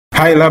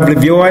Hi lovely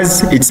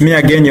viewers, it's me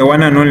again, your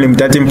one and only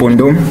Mutati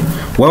Mpundu.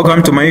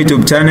 Welcome to my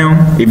YouTube channel.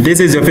 If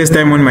this is your first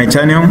time on my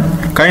channel,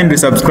 kindly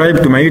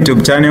subscribe to my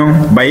YouTube channel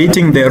by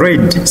hitting the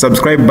red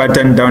subscribe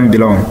button down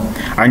below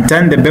and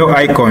turn the bell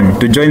icon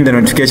to join the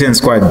notification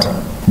squad.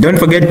 Don't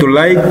forget to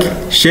like,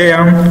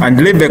 share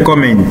and leave a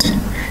comment.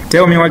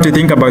 Tell me what you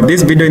think about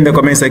this video in the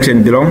comment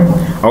section below.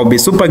 I'll be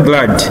super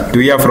glad to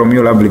hear from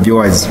you lovely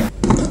viewers.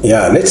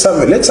 Yeah, let's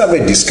have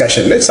a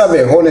discussion. Let's have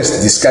a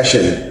honest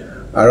discussion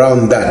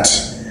around that.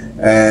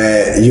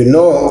 You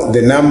know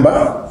the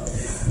number.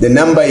 The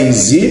number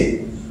is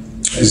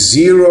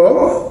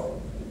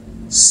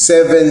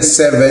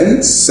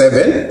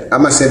 0777.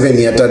 I'm a 7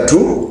 yata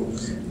 2.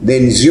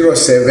 Then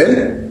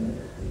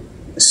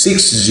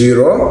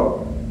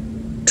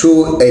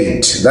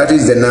 076028. That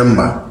is the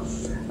number.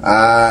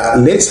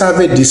 Let's have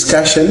a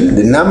discussion.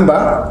 The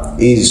number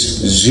is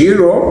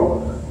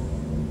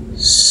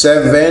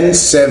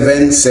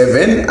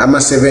 0777. I'm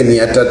a 7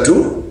 yata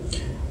 2.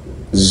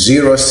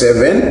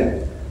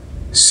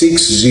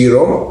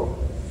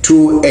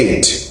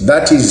 076028.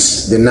 That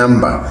is the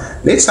number.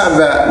 Let's have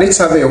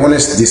a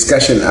honest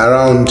discussion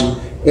around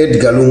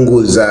Edgar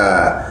Lungu's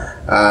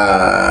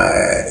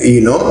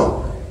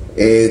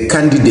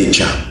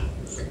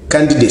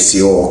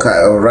candidacy, or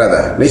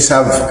rather, let's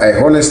have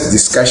a honest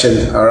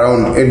discussion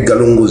around Edgar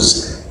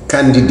Lungu's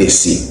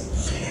candidacy.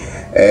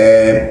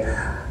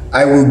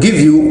 I will give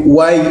you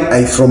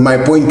why, from my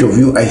point of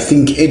view, I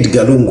think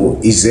Edgar Lungu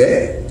is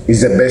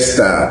the best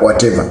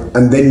whatever,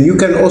 and then you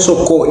can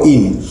also call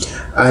in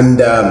and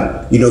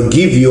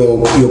give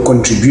your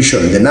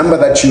contribution. The number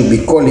that you'll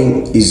be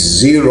calling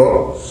is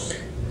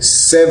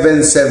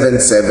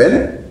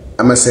 0777.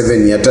 I'm a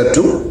 7 yata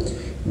 2.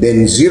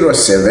 Then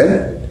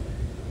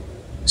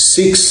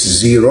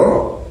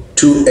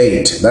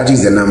 076028. That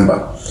is the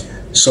number.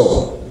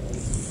 So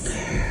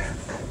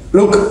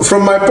look,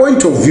 from my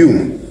point of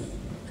view,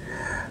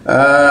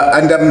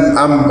 and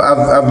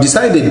I've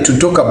decided to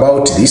talk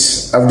about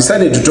this.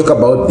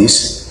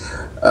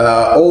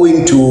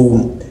 Owing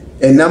to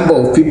a number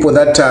of people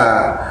that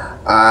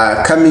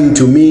are coming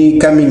to me,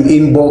 coming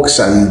inbox,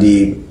 and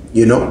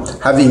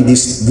having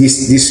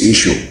this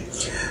issue.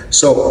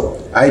 So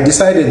I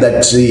decided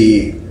that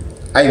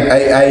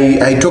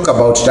I talk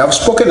about it. I've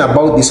spoken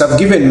about this. I've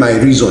given my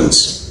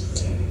reasons.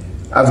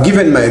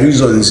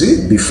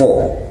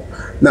 Before.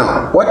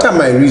 Now, what are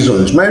my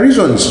reasons? My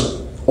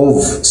reasons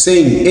of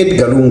saying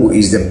Edgar Lungu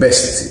is the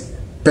best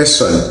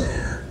person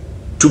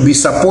to be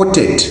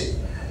supported,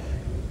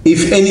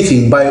 if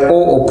anything, by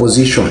all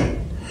opposition,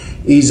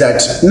 is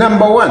that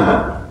number one,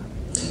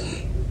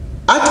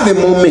 at the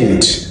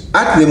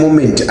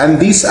moment, and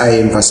this I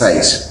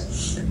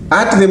emphasize,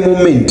 at the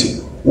moment,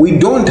 we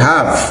don't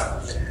have,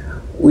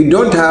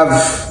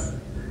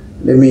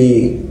 let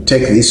me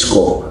take this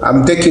call.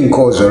 I'm taking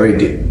calls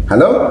already.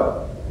 Hello?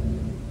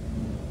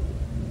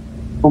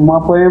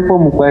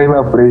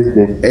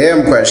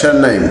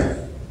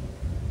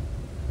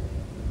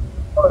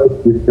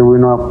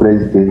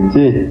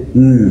 President.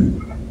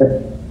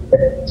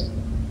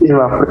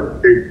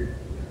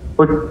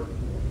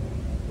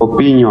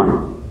 Opinion.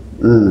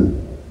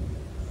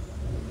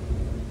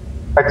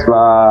 That's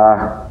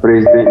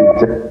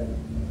President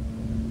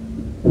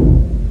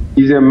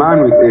is a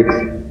man with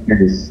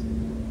experience.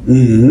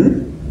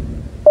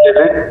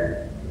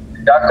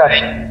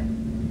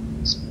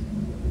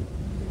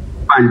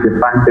 And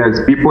there's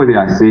people they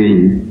are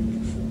saying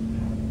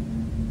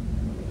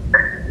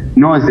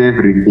knows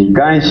everything.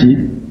 Can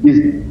she is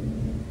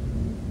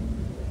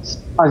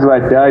as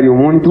what are you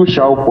want to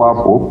show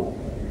hapo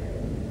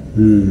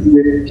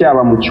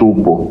chava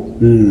mchupo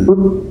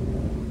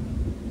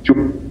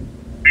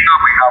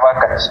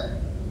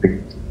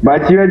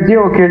but you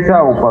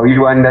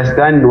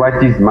understand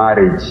what is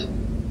marriage,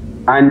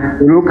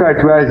 and look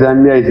at where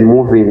Zambia is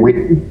moving with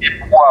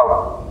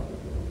people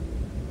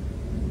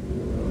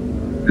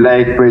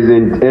like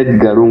President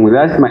Edgar Lungu.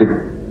 That's my,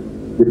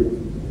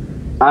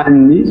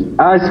 and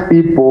as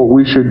people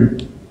we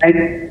should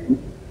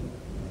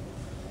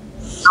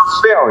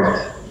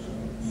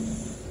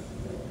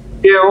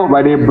failed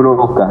by the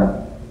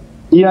broker.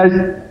 He has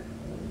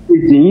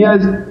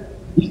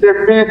it's a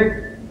faith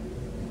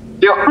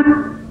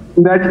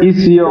that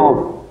is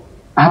your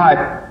heart.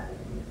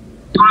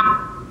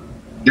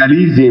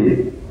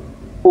 Realism.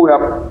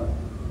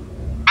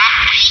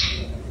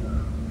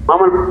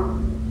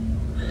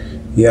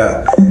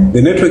 Yeah,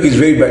 the network is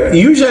very bad.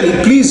 Usually,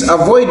 please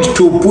avoid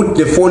to put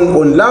the phone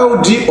on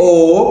loud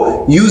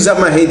or use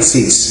my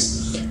headsets.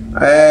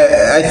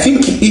 I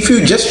think if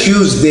you just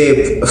use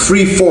the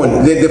free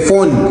phone, the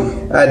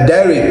phone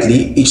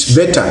directly, it's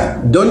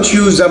better. Don't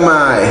use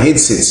my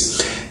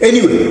headsets.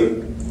 Anyway,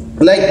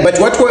 but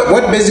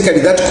what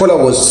basically that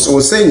caller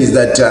was saying is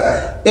that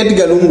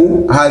Edgar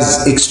Lungu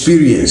has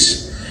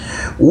experience,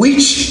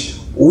 which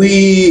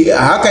we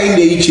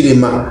Hakainde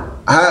Ichilema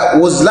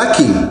was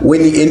lacking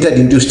when he entered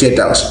into State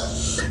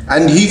House,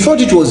 and he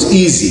thought it was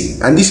easy,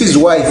 and this is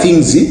why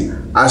things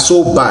are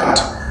so bad.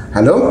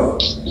 Hello?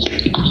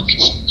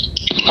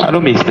 Hello,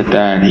 Mr.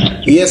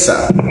 Tani. Yes,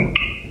 sir.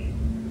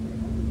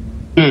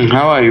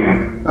 How are you?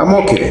 I'm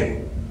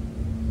okay.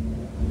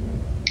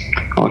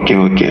 Okay.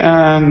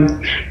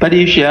 But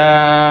if you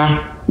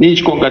need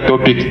to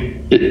topic,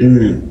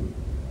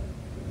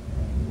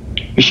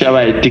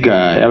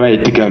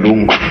 Edgar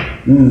Lungu.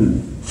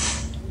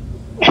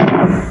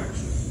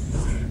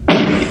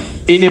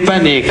 In a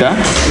panic,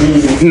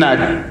 not.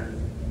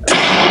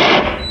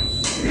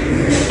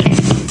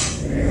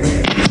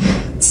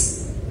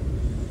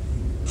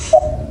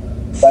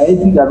 By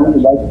Edgar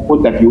Lungu, like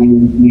put that you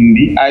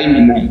I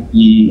mean,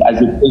 as a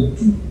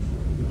president,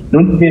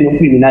 not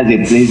even as a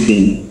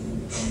president.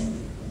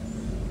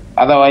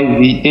 Otherwise,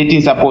 the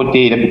dating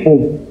supported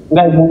because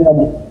guys,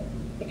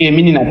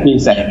 mini na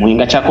pesa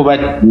mwenga chako ba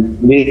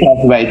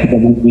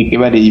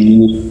kibade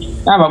yini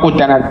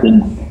abakotana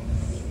tena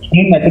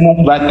nina tena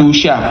batu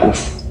shako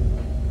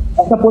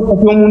support for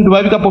umuntu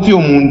babika po fi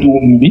umuntu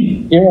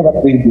umbi ba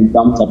president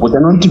am support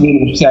not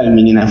even official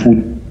mini na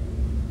food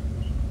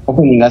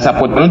opening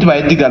support not by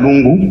Edgar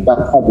Lungu ba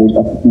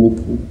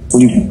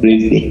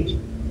president.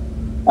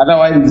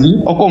 Otherwise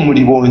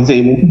okomuli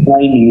bonze mu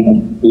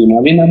mini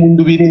abena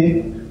mundu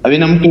bire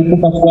abena mtu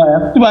kwa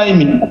tubaye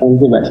mini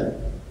bonze bati.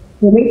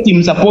 Let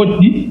him support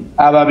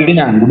our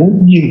Benang,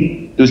 not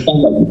him to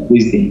stand as the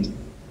president.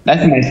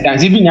 That's my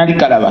stance. Even Yari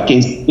Kalava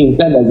can stand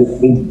as the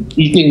president.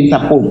 He can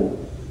support.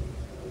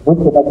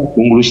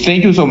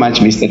 Thank you so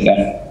much, Mr.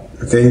 Tan.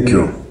 Thank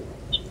you.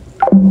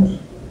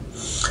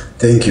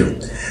 Thank you.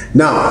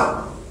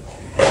 Now,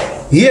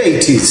 here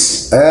it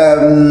is.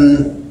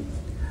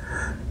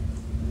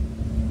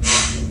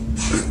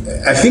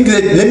 I think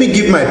that let me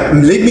give my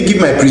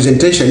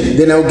presentation.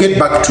 Then I'll get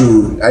back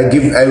to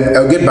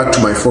I'll get back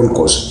to my phone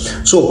calls.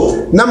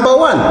 So number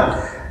one,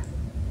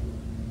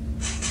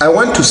 I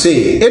want to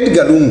say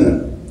Edgar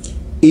Lungu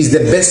is the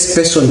best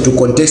person to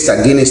contest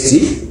against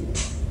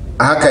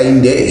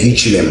Hakainde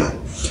Hichilema.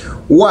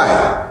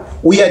 Why?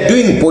 We are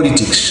doing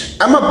politics.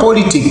 I'm a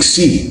politics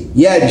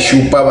yali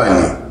shupa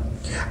bani.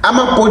 I'm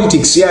a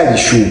politics yali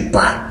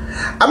shupa.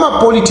 I'm a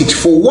politics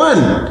for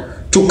one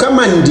to come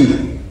and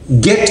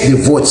get the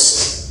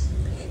votes.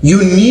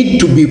 You need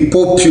to be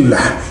popular,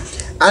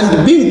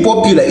 and being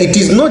popular, it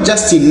is not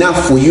just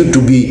enough for you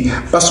to be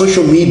by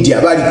social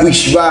media.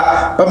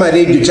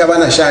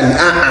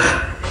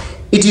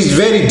 It is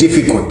very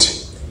difficult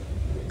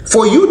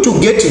for you to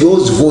get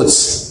those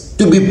votes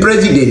to be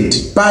president.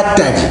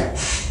 Patari.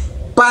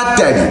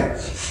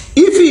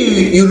 If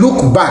you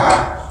look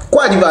back,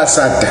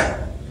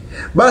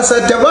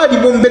 basata bali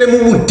bombere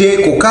mu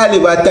buteko kale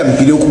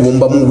batampire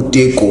okubomba mu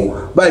buteko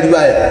bali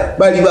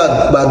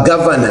ba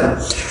governor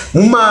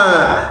muma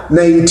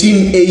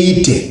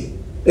 1980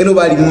 ero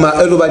bali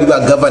ba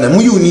governor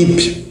mu UNIP,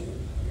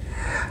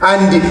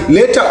 and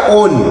later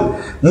on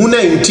mu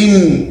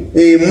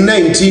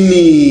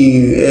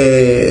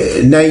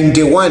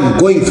 1991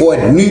 going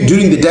forward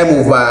during the time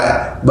of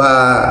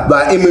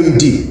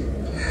MMD,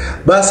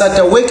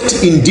 basata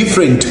worked in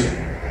different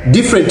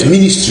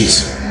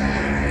ministries.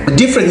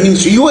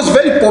 He was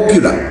very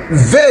popular,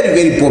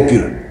 very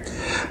popular.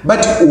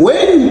 But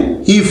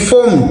when he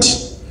formed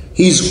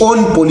his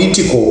own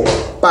political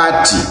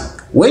party,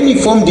 in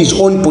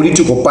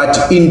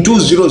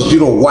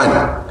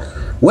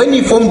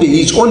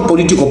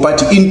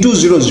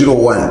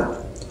 2001,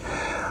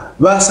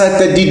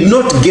 Basata did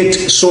not get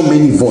so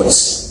many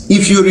votes.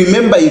 If you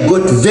remember, he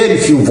got very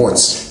few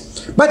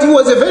votes. But he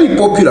was a very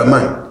popular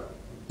man.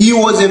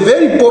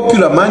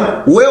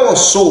 Well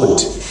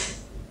sold.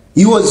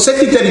 He was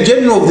Secretary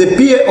General of the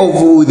PA of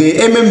the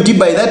MMD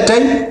by that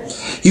time.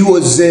 He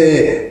was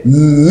a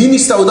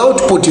minister without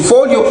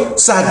portfolio.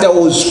 Sata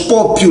was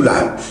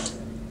popular.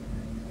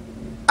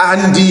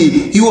 And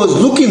he was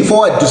looking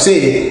forward to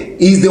say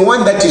he's the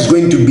one that is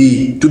going to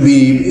be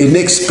a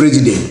next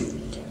president.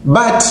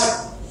 But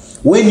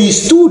when he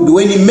formed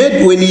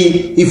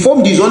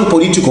his own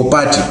political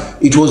party,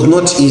 it was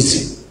not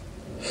easy.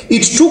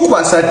 It took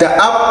Basata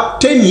up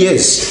 10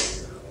 years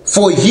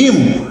for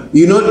him,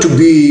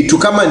 to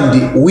come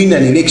and win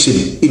an election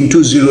in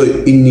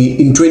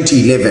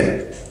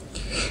 2011.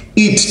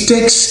 It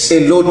takes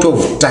a lot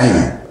of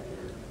time,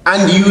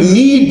 and you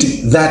need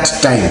that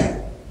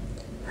time.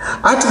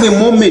 At the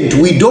moment,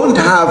 we don't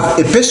have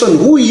a person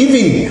who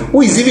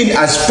is even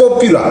as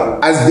popular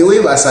as the way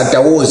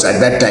Basata was at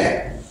that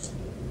time.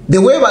 The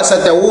way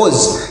Basata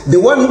was, the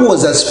one who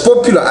was as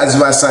popular as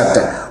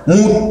Basata,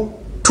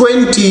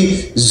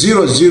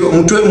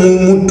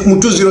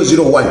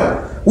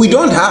 2001. We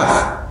don't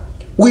have.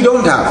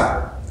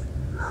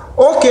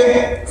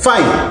 Okay,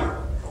 fine.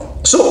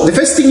 So the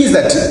first thing is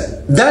that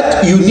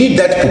you need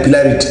that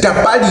popularity.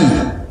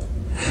 Tapali.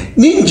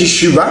 Ninji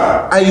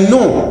Shiva, I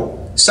know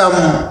some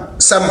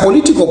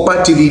political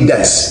party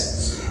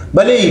leaders,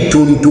 Balei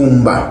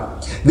Tuntumba,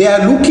 they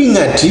are looking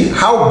at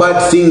how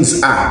bad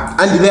things are,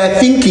 and they are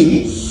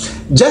thinking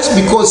just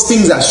because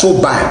things are so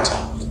bad,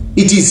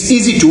 it is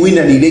easy to win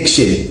an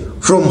election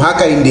from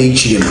Hakainde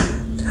Hichilema.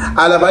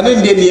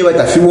 Alabanende niye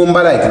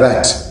batafiwomba like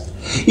that.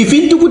 If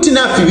intukuti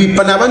nafi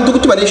bipana abantu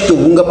kuti baleshito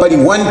bunga pali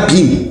 1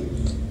 pin.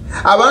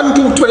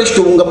 Abantu kuti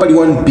baleshito bunga pali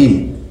 1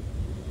 pin.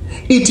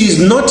 It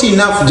is not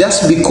enough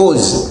just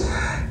because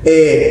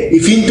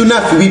if into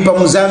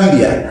Nafipa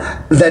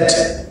Zambia that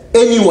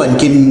anyone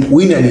can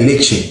win an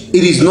election.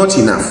 It is not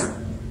enough.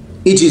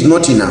 It is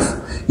not enough.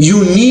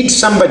 You need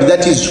somebody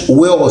that is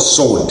well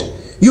sold.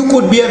 You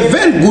could be a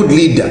very good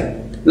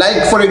leader.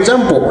 Like, for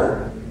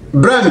example,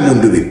 Brian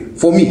Mundubile.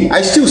 For me,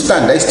 I still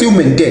stand, I still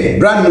maintain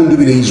Brian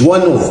Mundubile is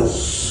one of,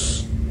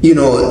 you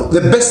know,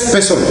 the best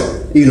person,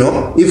 you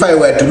know, if I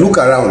were to look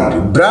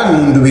around. Brian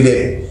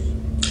Mundubile,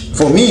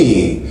 for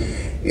me,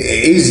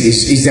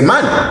 is a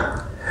man.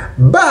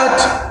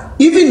 But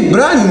even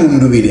Brian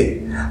Mundubile,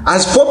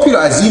 as popular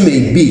as he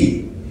may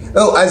be,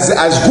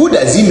 as good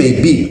as he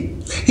may be,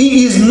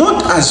 he is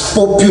not as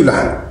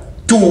popular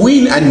to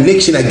win an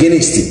election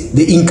against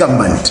the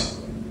incumbent.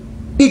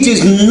 It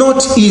is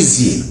not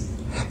easy.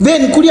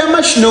 Then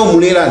Kuriama no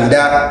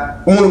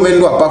Mulanda,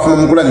 Mumendo apart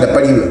from Mulanda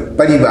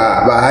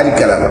Pariba Bahari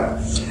Kalama.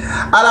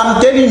 And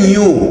I'm telling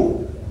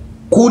you,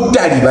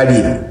 Kutari.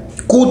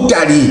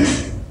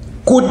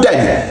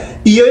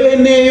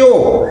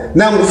 Iyoneyo,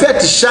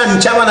 Namufet Shan,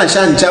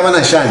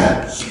 Chavana Shan.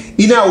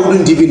 Ina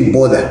wouldn't even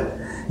bother.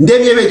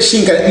 Let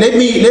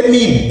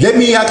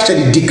me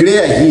actually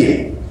declare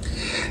here.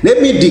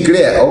 Let me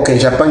declare, okay,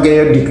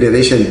 Japanese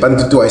declaration,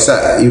 Pantutu,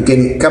 you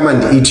can come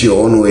and eat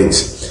your own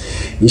words.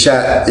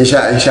 Japanese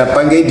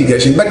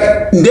declaration, but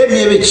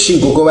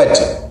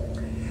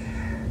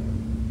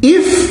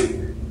if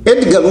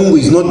Edgar Lungu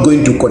is not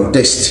going to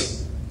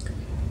contest,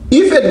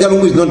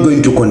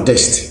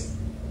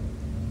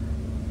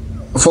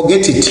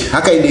 forget it.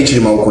 Hakainde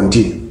Ichirema will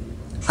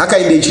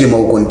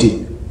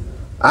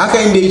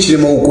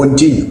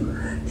continue.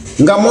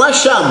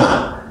 Ngamwashama,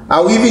 I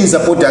will even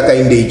support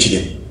Hakainde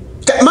Ichirema.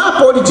 My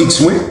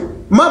politics,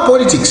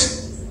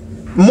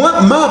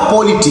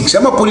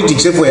 I'm a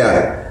politics for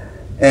ya.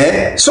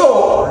 So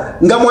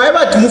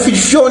ngamweba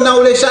tumufisho na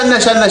ule shana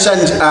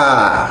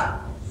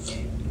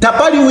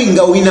Tapali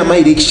winga wina my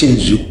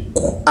elections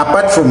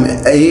apart from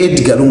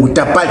Edgar Lungu.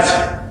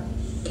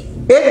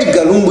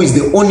 Edgar Lungu is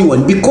the only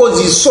one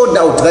because he's sold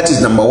out. That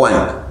is number one.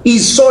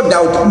 He's sold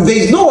out. There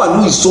is no one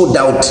who is sold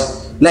out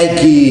like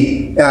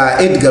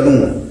Edgar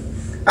Lungu.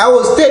 I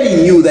was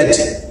telling you that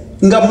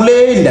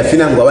ngamulenda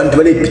finangwa abantu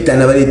bale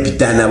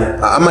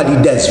pitana ama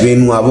leaders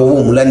wenu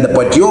abo mulanda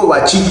but yo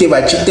bachite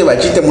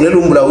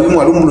mulelumbula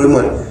uyu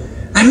alumbula.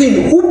 I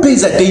mean, who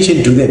pays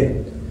attention to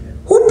them?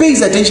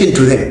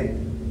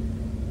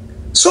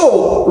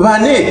 So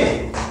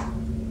Vane,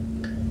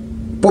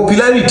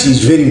 popularity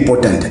is very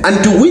important,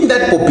 and to win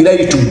that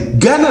popularity, to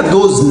garner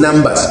those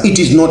numbers, it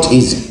is not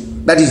easy.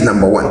 That is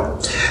number one.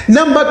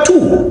 Number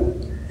two,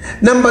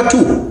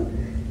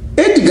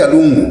 Edgar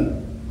Lungu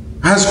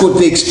has got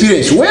the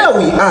experience. Where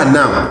we are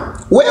now,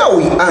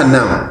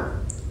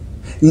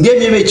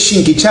 ndemebe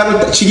chinki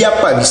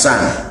chiriapavi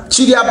sana,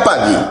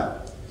 chiriapavi.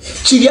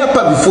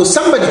 For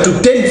somebody to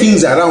turn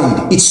things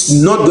around, it's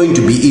not going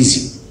to be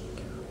easy.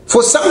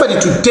 For somebody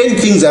to turn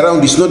things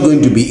around, it's not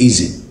going to be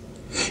easy.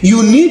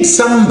 You need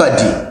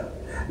somebody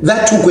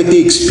that who got the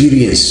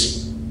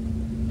experience.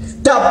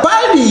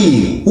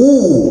 Tapali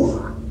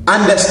who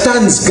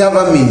understands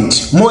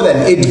government more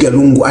than Edgar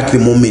Lungu at the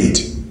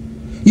moment.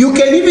 You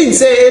can even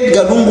say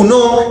Edgar Lungu,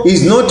 no,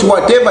 is not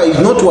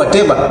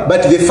whatever,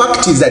 but the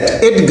fact is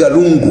that Edgar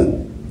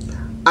Lungu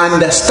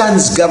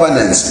understands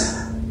governance.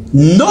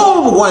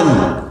 No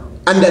one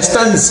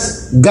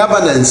understands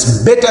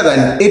governance better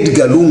than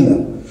Edgar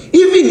Lungu.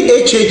 Even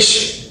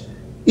HH,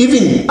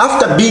 even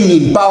after being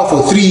in power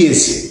for 3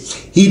 years,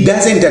 he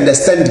doesn't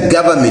understand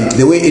government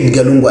the way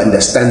Edgar Lungu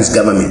understands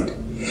government.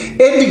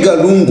 Edgar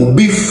Lungu,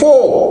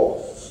 before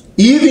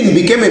he even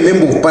became a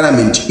member of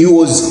parliament, he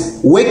was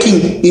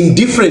working in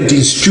different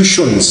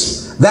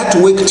institutions that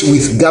worked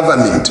with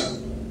government.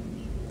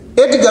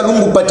 Edgar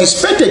Lungu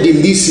participated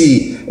in this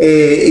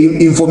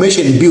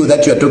information bill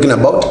that you are talking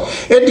about.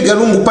 Edgar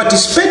Lungu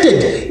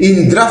participated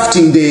in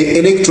drafting the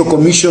electoral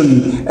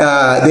commission,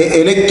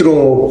 the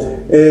electoral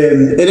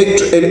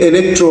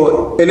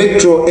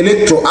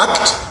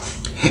act.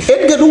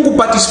 Edgar Lungu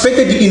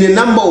participated in a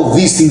number of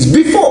these things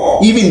before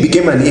he even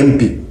became an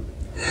MP.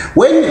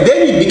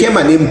 Then he became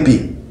an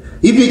MP,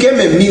 he became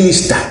a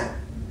minister,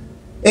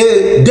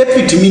 a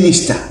deputy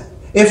minister,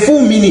 a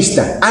full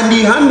minister, and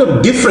he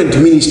handled different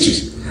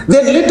ministries.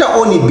 Then later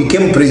on he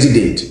became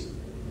president.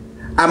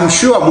 I'm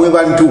sure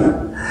Mwevan too.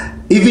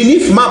 Even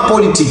if my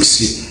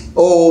politics,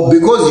 or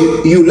because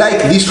you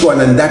like this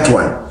one and that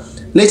one,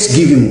 let's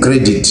give him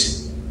credit.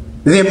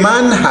 The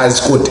man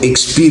has got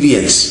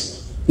experience.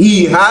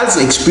 He has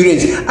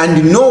experience,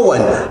 and no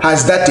one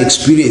has that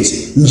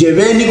experience.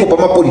 Njeveni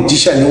kopama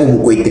politician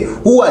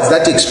who has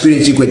that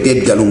experience?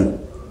 Edgar Lungu.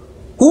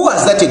 Who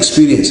has that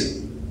experience?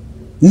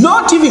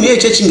 Not even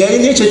HH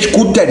Ngaini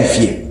could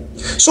tarifie.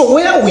 So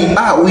where we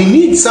are, we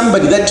need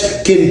somebody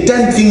that can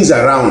turn things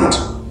around,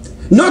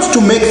 not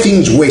to make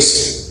things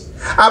worse.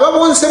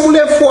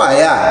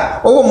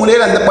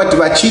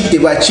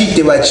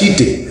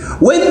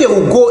 When they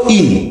will go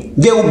in,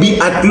 they will be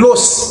at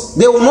loss.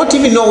 They will not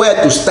even know where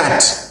to start.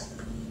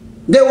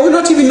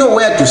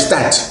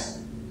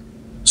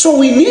 So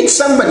we need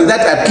somebody that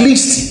at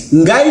least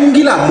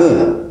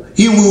ngaingilamo,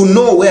 he will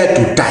know where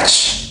to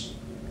touch.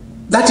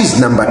 That is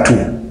number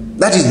 2.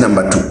 That is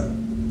number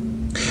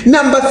 2.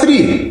 Number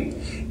 3,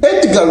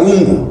 Edgar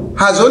Lungu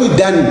has only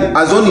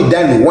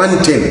done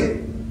 1 term.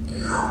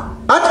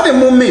 At the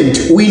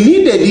moment, we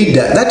need a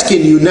leader that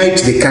can unite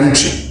the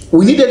country.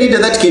 We need a leader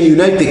that can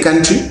unite the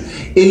country,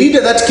 a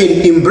leader that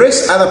can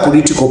embrace other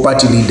political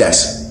party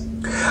leaders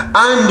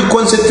and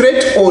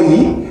concentrate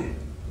on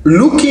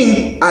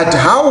looking at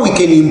how we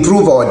can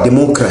improve our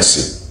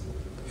democracy.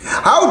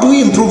 How do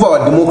we improve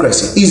our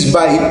democracy? Is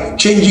by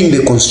changing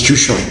the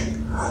constitution.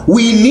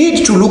 We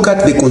need to look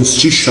at the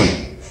constitution.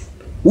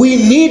 We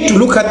need to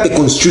look at the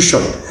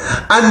constitution.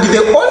 And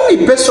the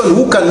only person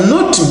who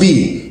cannot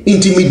be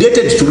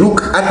intimidated to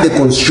look at the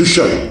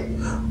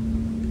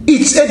constitution,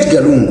 it's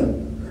Edgar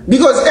Lungu.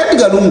 Because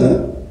Edgar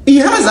Lungu, he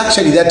has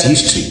actually that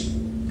history.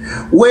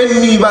 When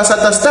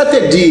Vasata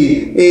started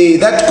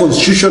that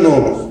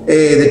constitutional,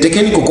 the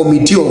technical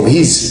committee of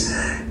his,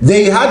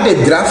 they had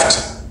a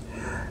draft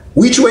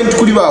which went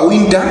to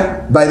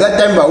Winter. By that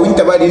time,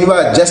 Winter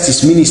was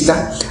justice minister,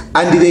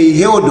 and they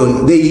held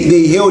on.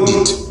 They held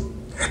it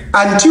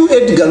until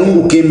Edgar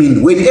Lungu came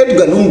in. When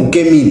Edgar Lungu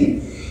came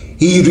in,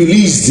 he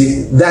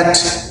released that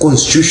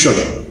constitution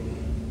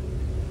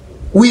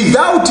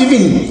without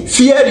even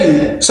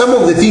fearing some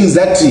of the things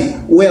that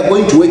were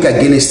going to work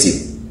against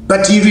him.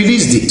 But he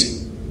released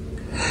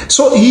it.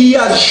 So he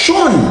has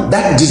shown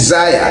that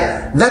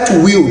desire, that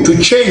will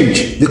to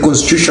change the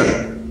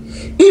constitution.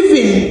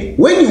 Even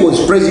when he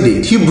was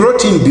president, he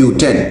brought in Bill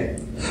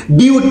 10.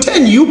 Bill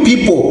 10, you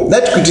people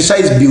that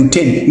criticize Bill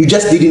 10, you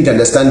just didn't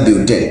understand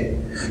Bill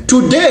 10.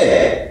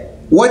 Today,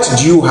 what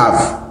do you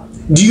have?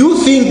 Do you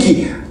think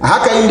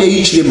Hakainde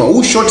Hichilema,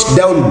 who shot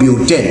down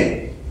Bill 10,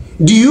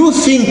 do you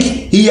think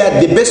he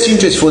had the best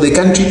interest for the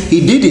country?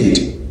 He didn't.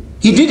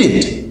 He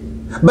didn't.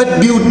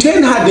 But Bill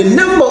 10 had a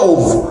number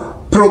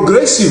of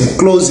progressive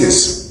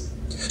clauses.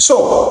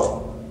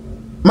 So,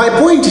 my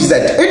point is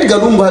that Edgar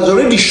Lungu has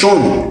already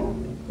shown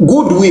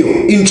goodwill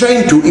in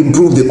trying to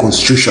improve the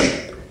constitution.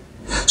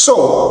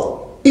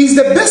 So, he's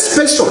the best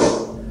person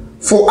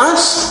for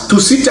us to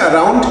sit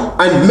around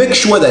and make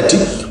sure that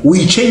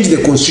we change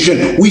the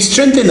constitution, we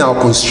strengthen our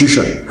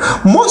constitution.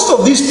 Most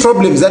of these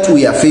problems that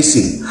we are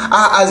facing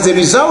are as a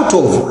result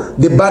of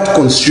the bad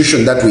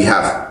constitution that we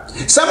have.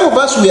 Some of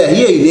us, we are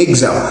here in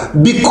exile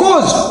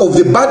because of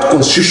the bad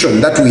constitution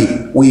that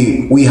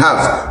we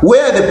have,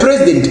 where the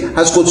president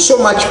has got so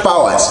much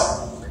powers,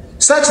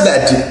 such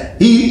that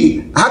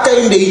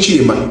Hakainde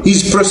Hichilema,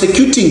 he's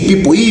prosecuting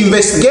people, he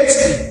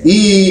investigates,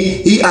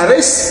 he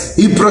arrests,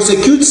 he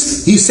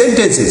prosecutes, he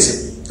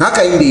sentences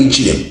Hakainde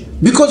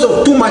Hichilema because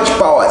of too much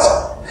powers.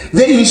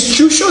 The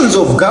institutions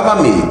of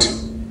government,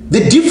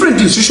 the different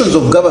institutions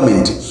of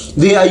government,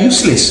 they are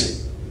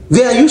useless.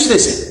 They are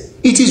useless.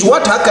 It is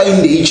what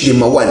Hakainde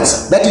Hichilema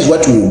wants. That is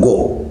what will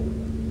go.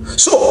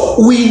 So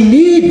we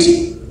need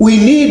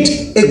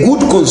a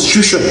good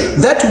constitution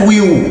that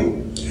will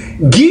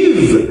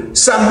give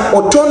some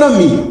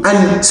autonomy,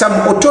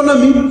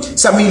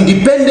 some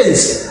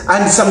independence,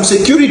 and some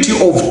security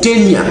of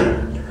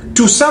tenure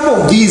to some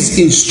of these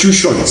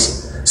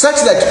institutions,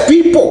 such that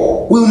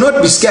people will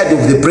not be scared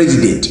of the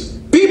president.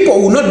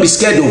 People will not be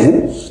scared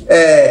of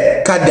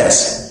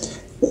cadres.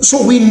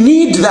 So we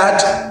need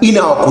that in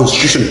our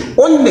constitution.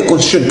 Only the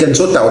constitution can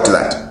sort out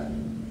that.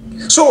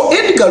 So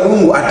Edgar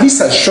Lungu at least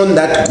has shown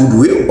that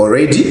goodwill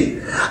already,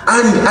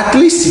 and at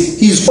least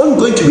he's only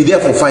going to be there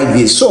for 5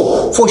 years.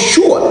 So for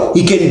sure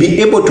he can be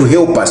able to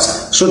help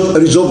us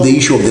resolve the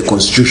issue of the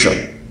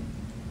constitution.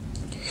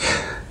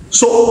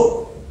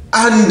 So,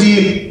 and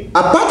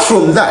apart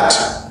from that,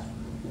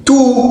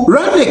 to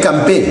run a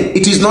campaign,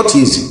 it is not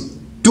easy.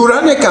 To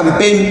run a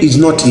campaign is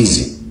not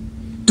easy.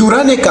 To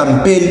run a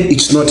campaign,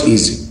 it's not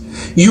easy.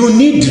 You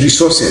need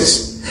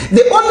resources.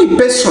 The only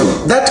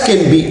person that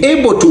can be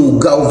able to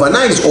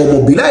galvanize or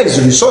mobilize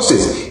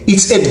resources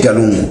is Edgar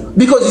Lungu,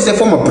 because he's a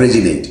former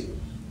president.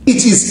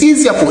 It is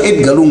easier for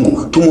Edgar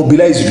Lungu to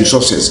mobilize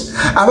resources.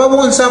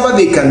 Ababonsaba,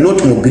 they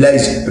cannot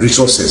mobilize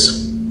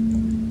resources.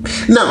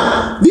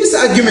 Now, this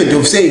argument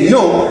of saying,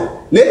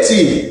 no, let's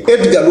see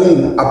Edgar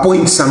Lungu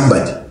appoint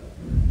somebody.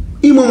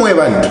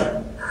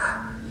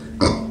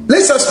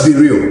 Let's just be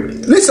real.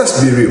 Let's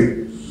just be real.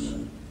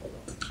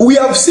 We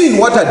have seen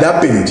what had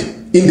happened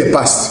in the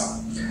past.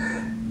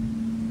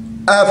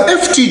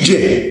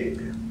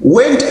 FTJ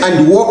went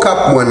and woke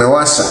up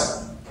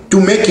Mwanawasa to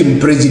make him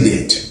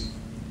president.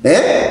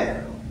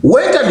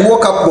 Went and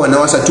woke up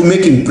Mwanawasa to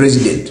make him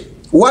president.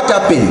 What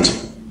happened?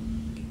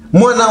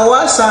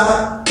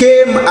 Mwanawasa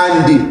came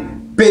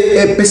and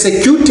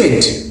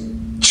persecuted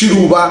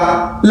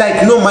Chiruba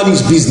like no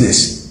man's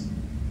business.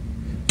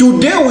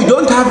 Today we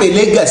don't have a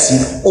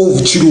legacy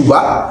of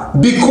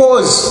Chiruba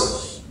because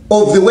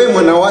of the way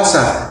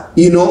Mwanawasa,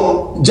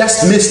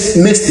 just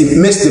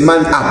messed the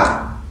man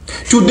up.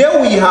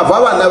 Today we have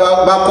our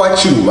Bakwa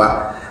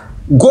Chiruba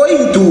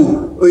going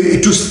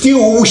to steal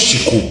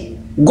Ushiku.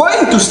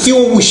 Going to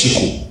steal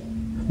Ushiku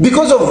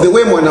because of the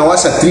way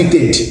Mwanawasa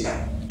treated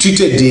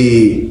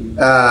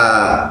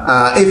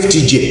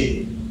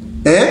FTJ.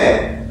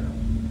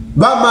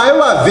 But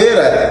Maewa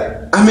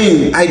Vera, I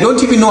mean, I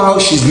don't even know how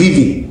she's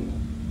living.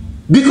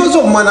 Because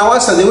of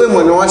Mwanawasa, the way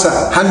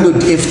Mwanawasa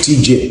handled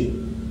FTJ.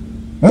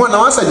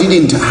 Mwanawasa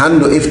didn't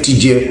handle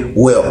FTJ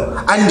well.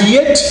 And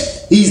yet,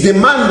 he's the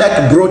man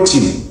that brought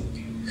him.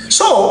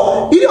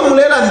 So, ili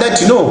amulela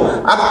that, you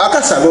know,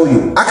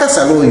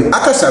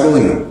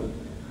 akasaloyu.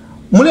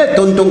 Mule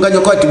tontonga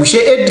nyokati ushe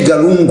Edgar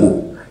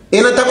Lungu.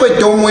 Enatakwe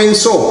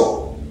tomwenso.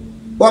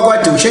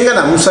 Wakwati ushenga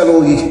na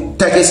musaloyi.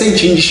 Takese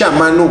nchinjisha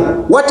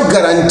mano. What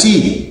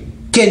guarantee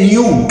can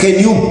you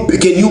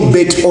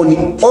bet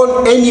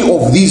on any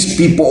of these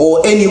people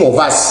or any of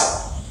us?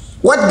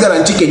 What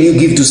guarantee can you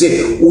give to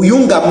say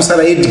uyunga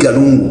musala Edgar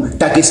Lungu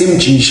takese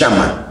nchinjisha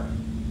mano?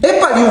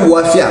 Epa yu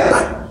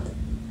wafiapa.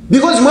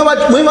 Because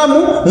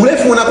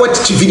mulefu muna kwa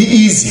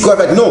chivili easy. Kwa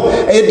no,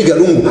 Edgar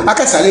Lungu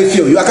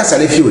akasalefio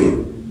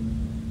yu.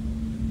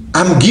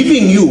 I'm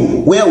giving you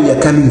where we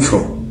are coming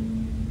from.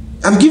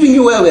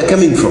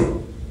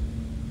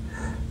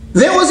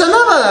 There was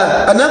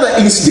another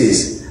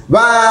incident.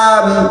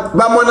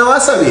 Ba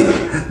Mwanawasa wele.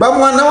 Ba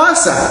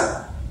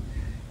Mwanawasa.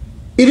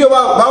 Ili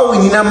ba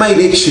winina my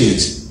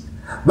elections.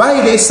 Ba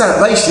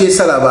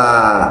ishilesa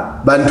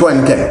ba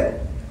Ntwanika.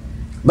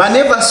 Ba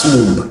never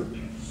smumba.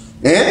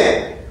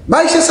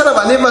 Ba ishilesa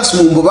ba never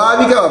smumba. Ba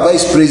wabika wa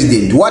vice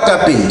president. What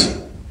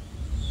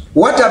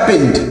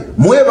happened?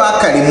 Mweba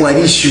akali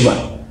mwarishiwa.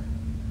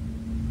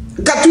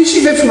 Katuishi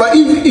vefiwa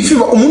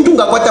ifiwa umuntu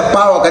ngakwata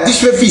power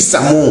katishi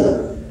vefisa mo.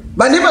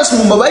 Ba never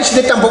smumba ba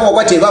ishileta mbongo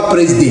kwate ba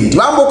president.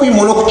 Bambo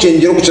kuimono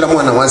kuchenjero kuchira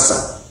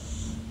Mwanawasa.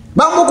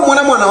 Bambo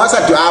kumona Mwanawasa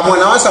tu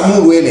Mwanawasa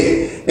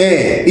mulwele.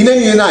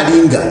 Inani yena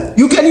alinga.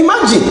 You can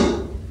imagine.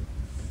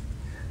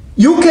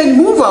 You can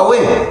move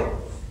away.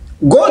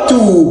 Go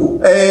to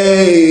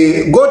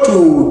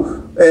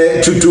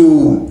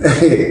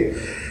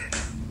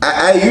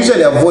I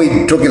usually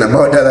avoid talking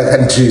about other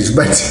countries,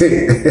 but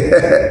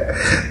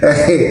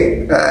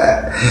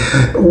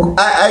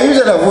I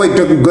usually avoid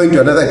going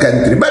to another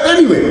country. But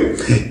anyway,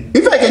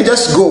 if I can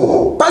just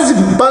go,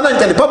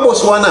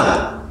 purpose one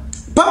up.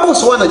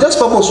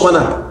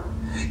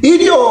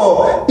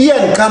 Idio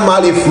Ian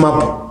Kamalif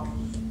map.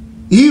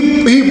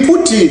 He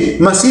put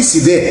Masisi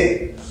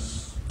there.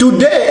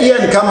 Today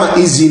Ian Kama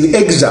is in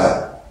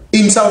exile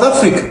in South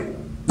Africa.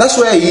 That's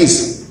where he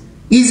is.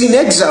 He's in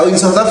exile in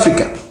South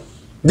Africa.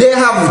 They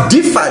have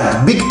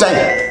differed big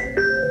time.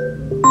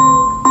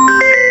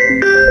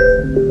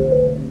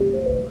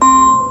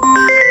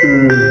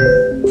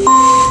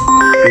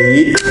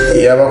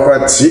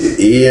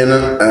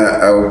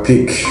 I'll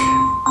pick.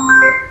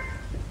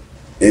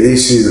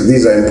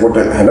 These are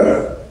important.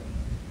 Hello?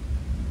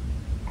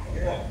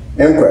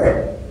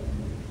 Enquiry.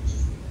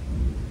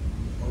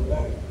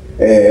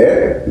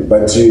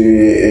 But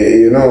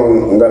you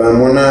know,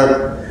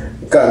 Ganamona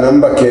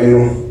Kanamba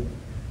Kenu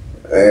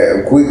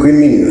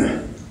Quimin.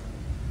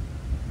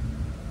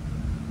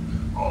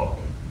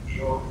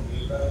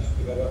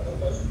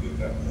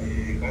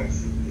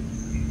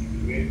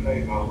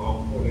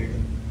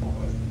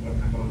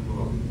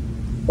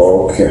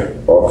 Okay.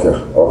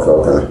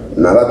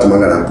 Now that's my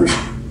language.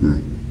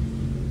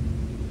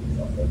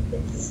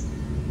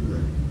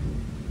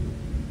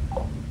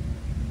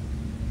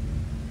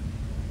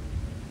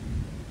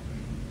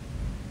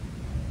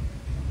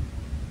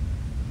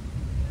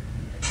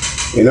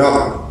 You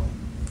know,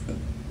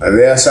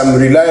 there are some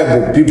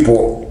reliable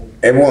people.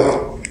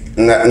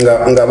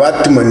 Nga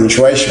batu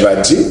manishwaishi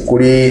bati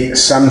kuri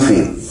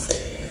something.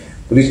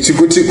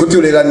 Kuti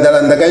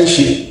ulelandalanda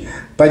kanshi.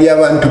 Pali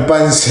abantu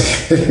pansi.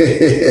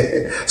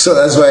 So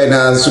that's why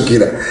na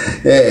sukira.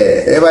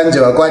 Ebanje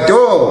wakwati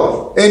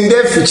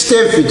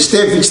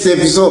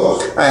chitefi. So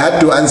I had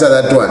to answer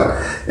that one.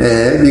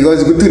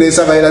 Because kutule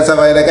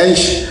savaila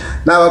kanshi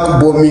na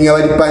wakubombing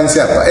abali pansi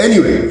hapa.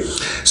 Anyway,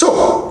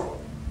 so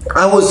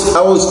I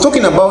was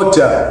talking about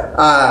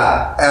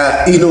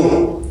you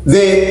know,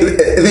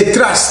 the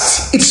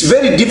trust. It's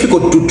very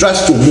difficult to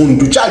trust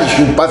umuntu chalish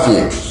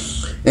upafie.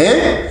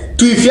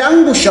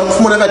 Tuifyangu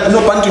shakufumana kati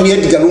no pantu ni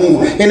Edgar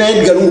Lungu.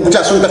 Edgar Lungu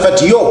kutasonta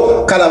fati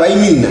yo kalaba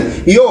iminina.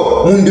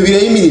 Yo mundubira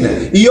iminina.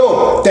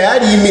 Yo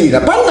tayari iminina.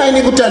 Panga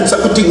ine kutanisa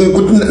kuti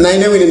na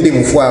ine wine nde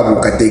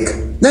mfuabu kateka.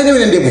 Na ine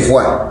wine nde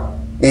mfuabu.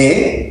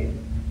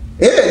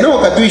 No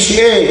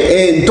katuishi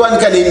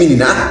ntwanika na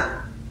iminina.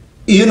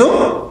 You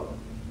know?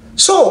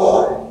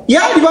 So,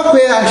 yadi wako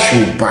ya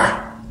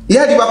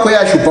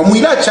shupa.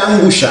 Mwila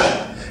changusha.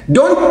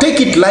 Don't take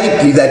it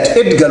lightly that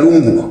Edgar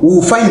Lungu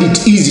will find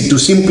it easy to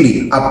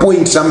simply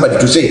appoint somebody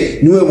to say,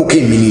 Niwe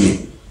buke minini.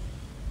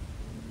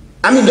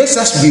 I mean, let's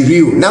just be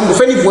real.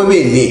 Nangufeni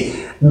fwebene.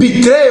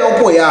 Betray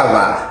opo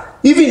yava.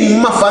 Even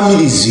in my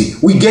families,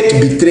 we get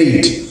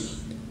betrayed.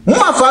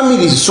 My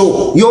families,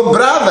 so your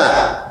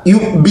brother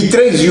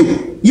betrays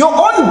you. Your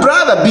own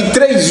brother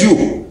betrays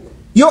you.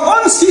 Your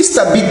own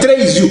sister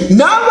betrays you.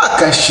 Nava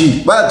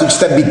kashi, bala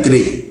tuchita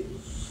betray.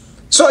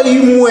 So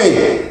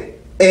imwe.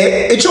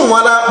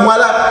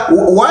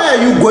 Why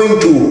are you going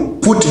to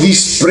put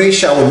this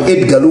pressure on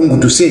Edgar Lungu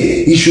to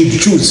say he should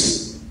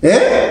choose?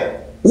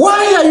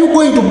 Why are you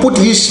going to put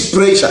this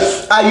pressure?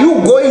 Are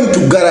you going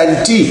to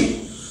guarantee?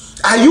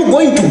 Are you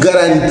going to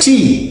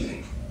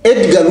guarantee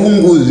Edgar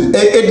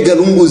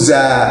Lungu's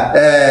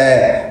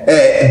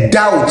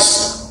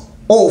doubts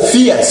or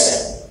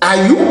fears?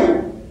 Are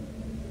you?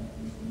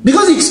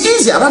 Because it's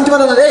easy. Abantu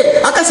bana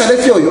hey,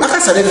 akasarefyo.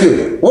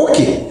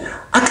 Okay.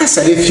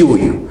 Akasarefyo.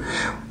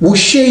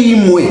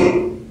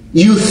 Busheimwe.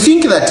 You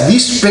think that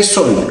this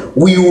person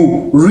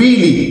will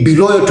really be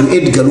loyal to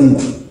Edgar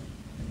Lungu?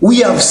 We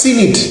have seen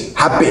it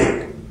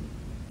happen.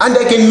 And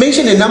I can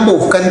mention a number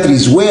of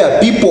countries where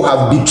people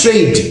have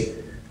betrayed.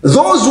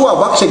 Those who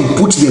have actually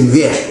put them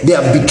there, they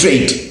have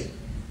betrayed.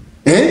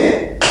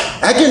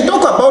 I can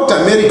talk about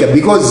America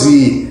because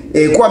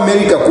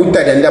America could,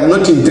 and I'm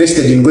not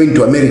interested in going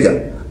to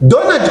America.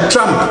 Donald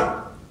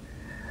Trump,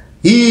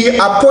 he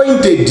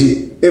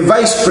appointed a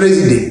vice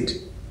president.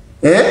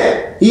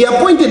 He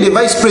appointed a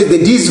vice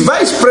president. His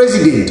vice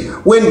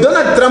president, when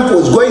Donald Trump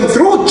was going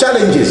through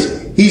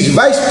challenges, his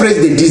vice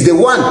president is the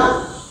one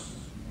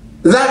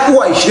that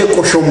waishire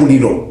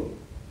koshomuliro.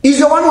 Is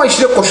the one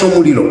waishire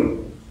koshomuliro.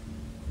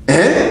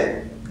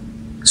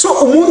 So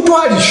umuntu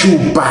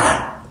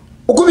alishupa.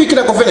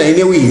 Ukubikira kofena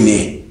ine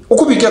wine.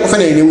 Ukubikira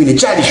kofena ine wine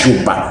chali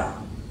shupa.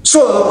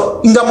 So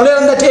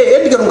ingamulera ndati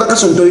Edgar Lungu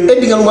akasontoyo,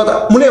 Edgar Lungu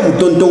mule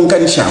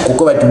mutontonkanisha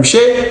kuko batushe.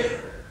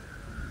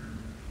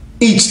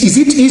 Is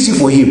it easy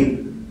for him?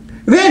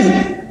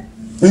 Then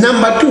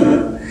number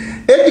 2,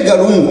 Edgar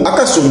Lungu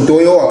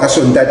akasontoyo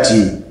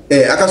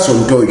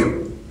akasontoyo.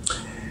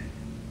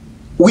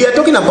 We are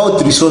talking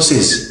about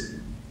resources.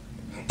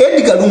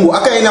 Edgar Lungu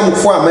akaina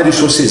mufwa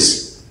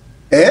resources.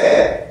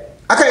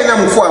 Akaina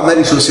mufwa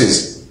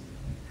resources.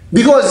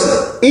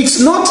 Because it's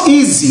not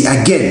easy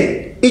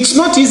again. It's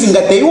not easy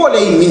ngate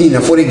iwole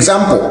iminina. For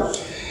example,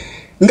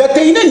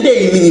 ngate inende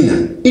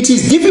iminina. It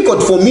is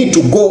difficult for me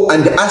to go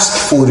and ask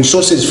for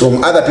resources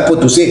from other people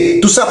to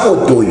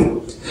support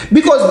you.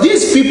 Because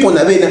these people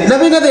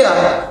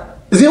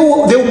they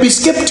will be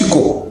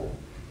skeptical.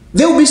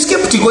 They will be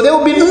skeptical. They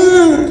will be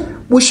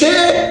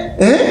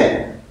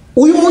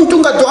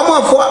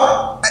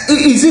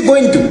is he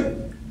going to?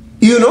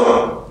 You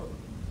know?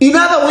 In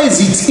other ways,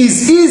 it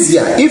is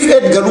easier if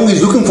Edgar Lungu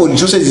is looking for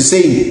resources, he's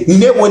saying,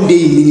 one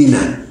day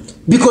minina.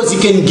 Because he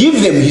can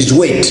give them his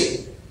weight.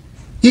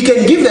 He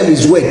can give them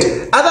his weight.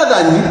 Other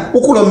than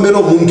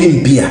ukulombelo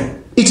mundimpia.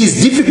 It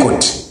is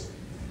difficult.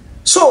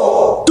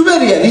 So, to be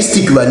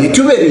realistic,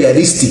 to be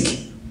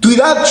realistic. To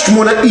that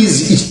chumona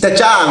is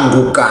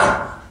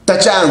tachanguka.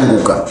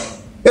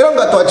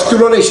 Eronga to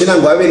achitulole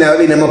shenango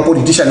avena ma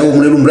politician no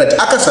mulelumbrati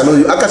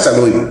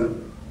akasaloyo.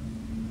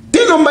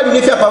 Tino mbali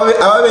nefi apa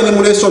ababe ni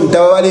muleso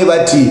mtawale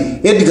bati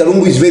Edgar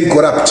Lungu is very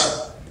corrupt.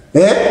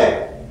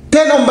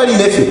 Tino mbali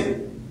nefi.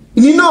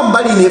 Ni no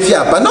mbali nefi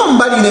apa. No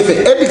mbali nefi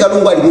Edgar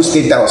Lungu ali mu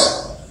State House.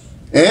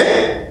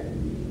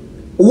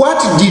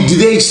 What did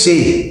they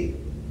say?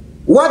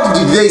 What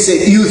did they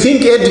say? You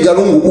think Edgar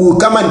Lungu will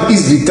come and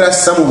easily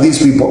trust some of these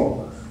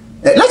people?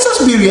 Let's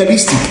just be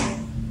realistic.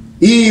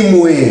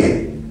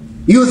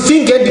 You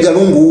think Edgar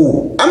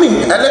Lungu? I mean,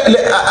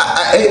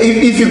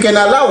 if you can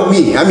allow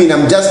me, I mean,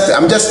 I'm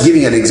just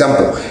giving an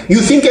example.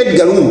 You think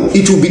Edgar Lungu?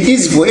 It will be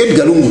easy for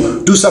Edgar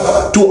Lungu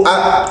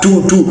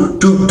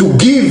to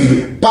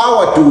give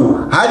power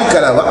to Hari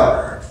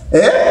Kalava?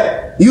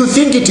 You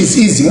think it is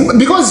easy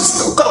because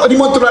so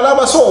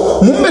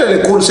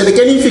they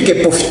can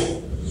even profit.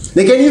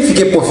 They can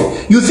even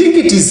profit. You think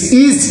it is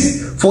easy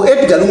for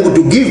Edgar Lungu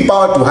to give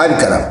power to Hari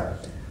Kalava?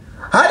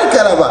 Hari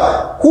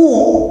Kalava,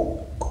 who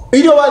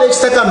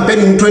campaign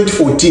in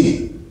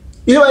 2014.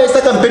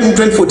 Campaign in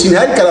 2014.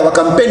 Hari Kalava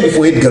campaigned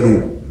for Edgar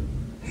Lungu.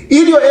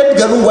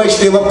 Edgar Lungu was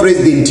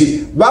president.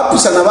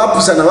 Vapusana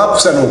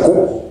uko.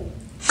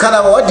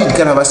 Kalava, what did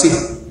Kalava say?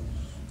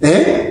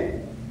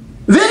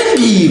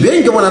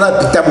 Vengi wana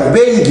pitamo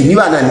vengi ni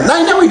wana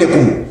naina wine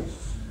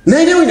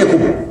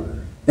kumu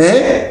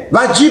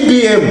ba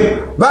GBM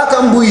ba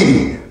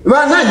Kambwiri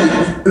ba nani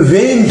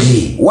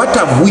vengi. What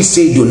have we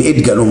said on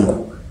Edgar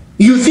Lungu?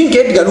 You think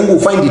Edgar Lungu will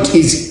find it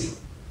easy?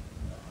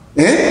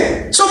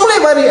 So mule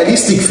very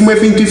realistic. Fume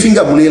fintu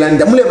finga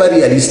mulelanda mule very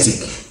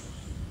realistic.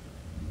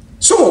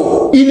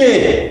 So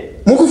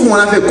mukufu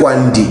mwanafe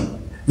kwandi.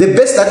 The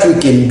best that we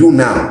can do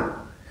now,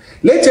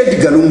 let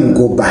Edgar Lungu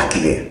go back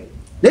there.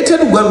 Let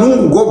Edgar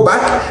Lungu go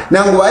back.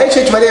 Nangu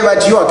aeche chwale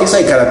bati yo akesa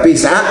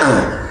ikarapesa.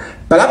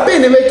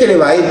 Palapene wekele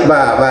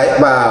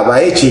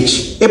ba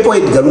echechi. Epo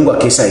Edgar Lungu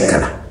akesa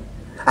ikara.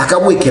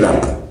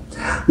 Akabwekelapo.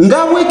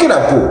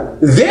 Ngabwekelapo.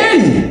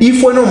 Then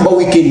if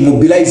we can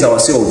mobilize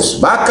ourselves.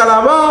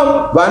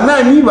 Bakalaba,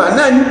 banani.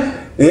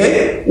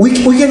 We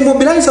can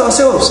mobilize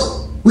ourselves.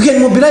 We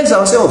can mobilize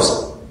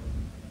ourselves.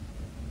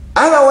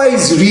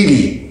 Otherwise,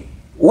 really,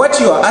 what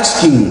you are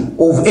asking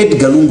of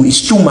Edgar Lungu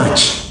is too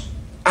much.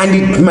 And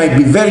it might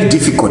be very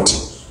difficult.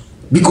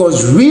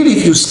 Because really,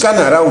 if you scan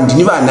around,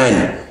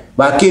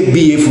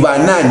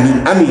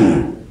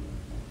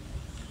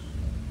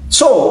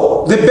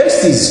 so the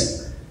best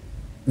is,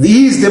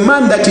 he is the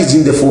man that is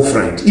in the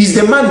forefront. He is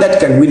the man that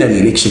can win an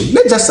election.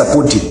 Let's just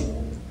support him.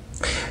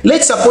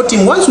 Let's support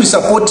him. Once we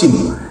support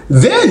him,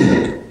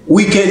 then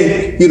we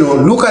can,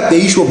 look at the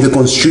issue of the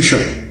constitution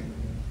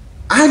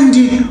and,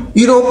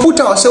 put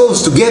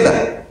ourselves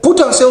together.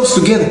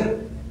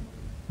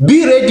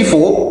 Be ready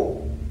for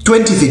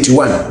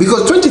 2031,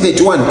 because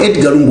 2031,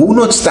 Edgar Lungu will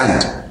not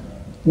stand.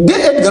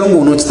 Edgar Lungu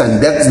will not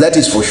stand. That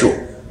is for sure.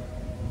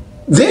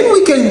 Then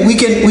we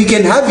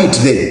can have it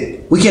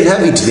then. We can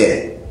have it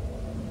there.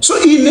 So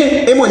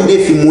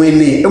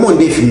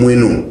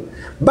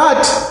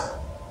but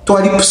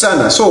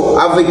so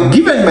I've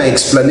given my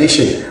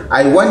explanation.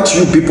 I want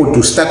you people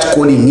to start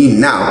calling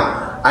in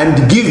now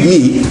and give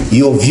me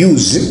your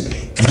views,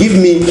 give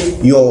me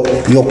your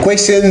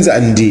questions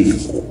and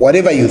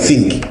whatever you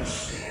think.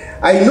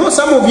 I know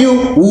some of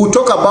you will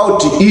talk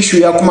about the issue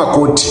ya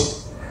Kumakoti.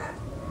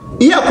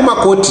 Here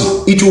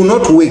Kumakoti, it will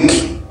not work.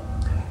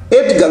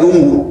 Edgar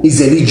Lungu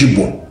is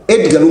eligible.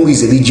 Edgar Lungu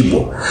is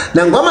eligible.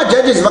 Nangwama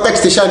judges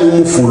vakachiteshani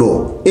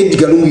umufulo.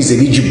 Edgar Lungu is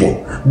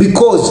eligible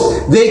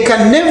because they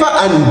can never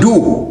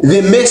undo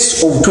the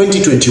mess of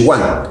 2021.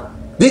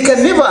 They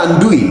can never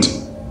undo it.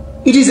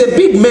 It is a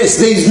big mess.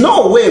 There is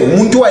no way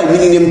muntu wa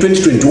winning in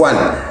 2021.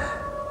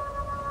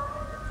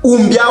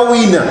 Umbia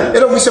winner.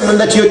 Ero mwise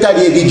mwanda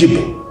chiyotari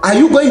eligible. Are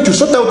you going to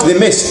sort out the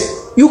mess?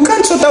 You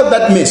can't sort out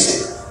that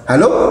mess.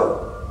 Hello?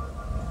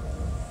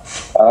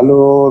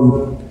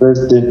 Hello,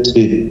 President.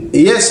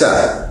 Yes,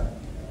 sir.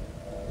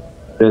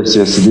 Yes,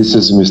 this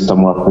is Mr.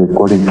 Mwape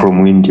calling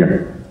from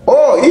India.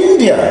 Oh,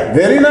 India.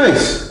 Very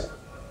nice.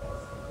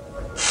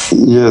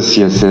 Yes.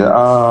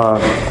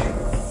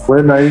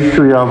 When I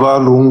issue ya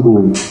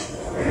Lungu,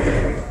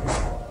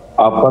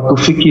 apa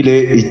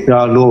tufikile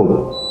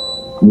italo,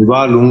 ni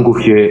Lungu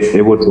ke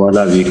ebo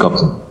tuwala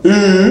vikapu.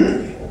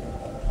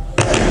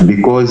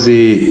 Because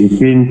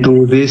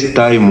into this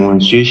time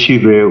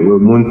nshishibe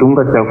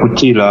muntunga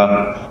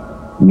takutila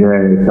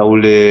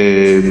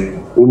taule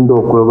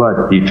undo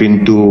kwebati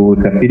into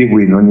tafiri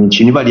bwino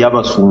nchini bali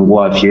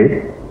abasungu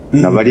afye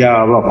na bali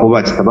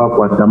abakobati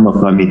tabakwata ama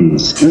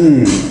families.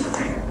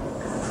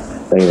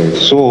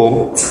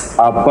 So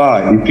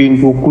apa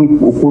into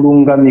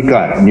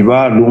ukulungamika ni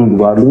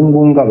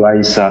balungu nga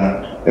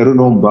baisa ero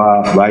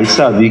nomba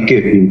baisa vike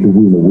into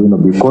bwino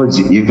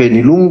because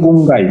even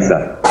lungu nga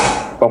isa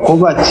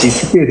Pakoba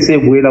chifike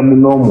bwela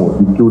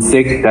munomo, it will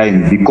take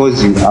time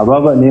because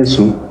ababa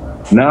nesu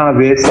na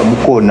besa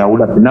muko na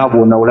ula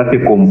nabo na ula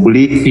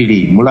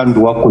completely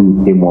mulandu wako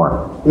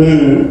yitemwa.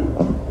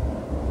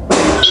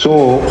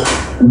 So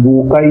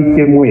buka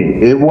yitemwe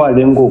ebwa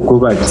lengo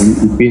kubati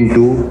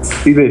ipintu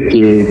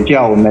ibe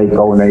kyao na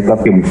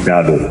ikape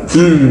mutalo.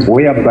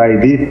 Whereby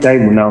this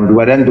time now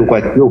warandu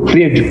kwa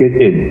free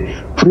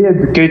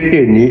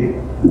educated ni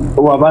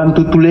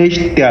wabantu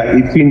tuleshita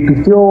ifintu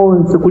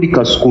byonse kuri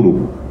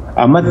kasukuru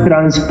ama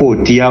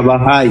transport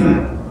yabahayi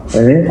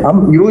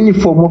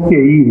uniform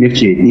okay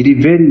neche it is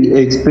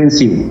very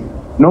expensive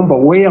number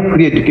where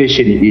free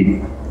education is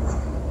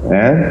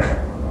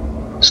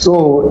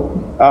so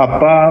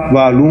apa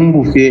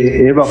balungu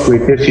fe eba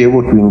kwete fe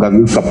botunga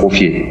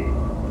bikapofye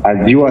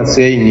as you are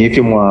saying if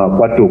mwa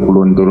kwato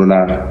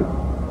kulondorola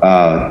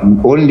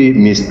only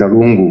Mr.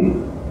 Lungu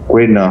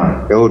kwena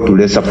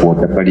to support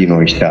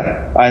palino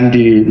ista. And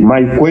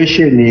my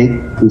question is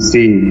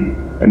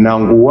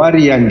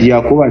nanguwari and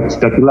yakuba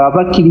tatula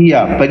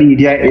bakiria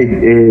paliria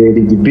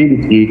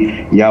eligibility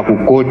ya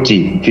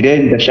kukoti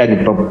kirenda shani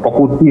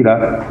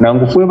pakutira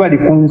nangufwe bali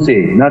kunse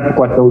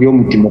natukwata uli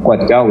omutima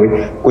kwatawe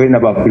kwena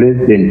ba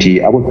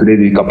president abo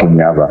tulebi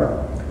kapunyaba.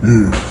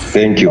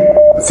 Thank you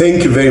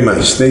very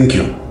much. Thank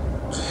you.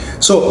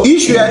 So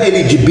issue ya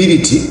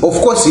eligibility,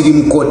 of course it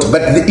in court,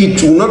 but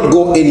it will not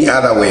go any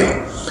other way.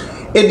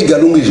 Edgar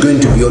Lungu is going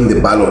to be on the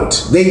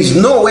ballot. There is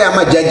no way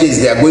my judges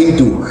they are going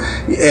to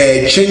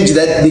change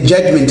that the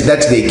judgment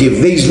that they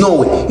give. There is no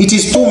way. It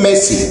is too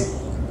messy.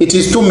 It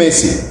is too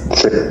messy.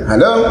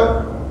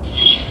 Hello?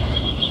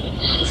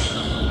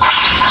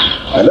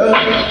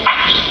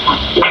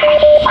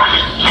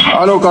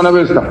 Hello,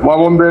 Kanabesta.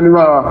 Mabombe ni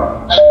ba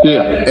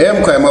kia.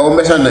 Mkaya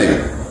mabombe sana hivi.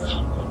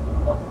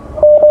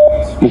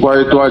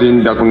 Mkwa etwali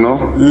ndakuno.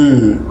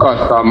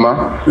 Customer.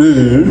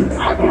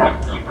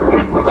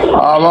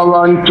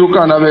 Abantu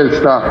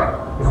Kanabesta.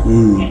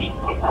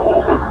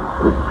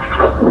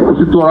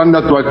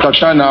 Tuanda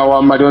tuatatana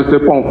wa marionse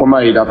pon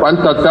komaida.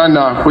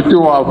 Pantatana kuti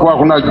wa kwa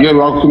kuna gero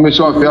wa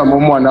kusumesha wa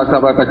momo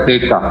anasaba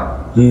teka.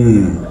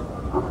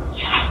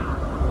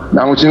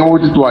 Na muchinga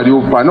kuti twali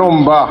upa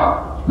nomba.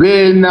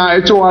 Bena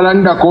echo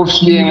walanda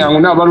kofyenga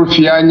nguna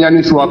barufyanya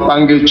niswa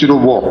pange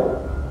chirubo.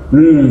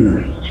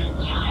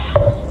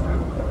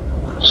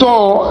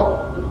 So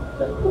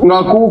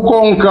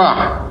ngakukonka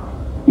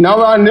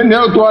nawa nene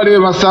twale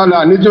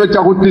basala nijo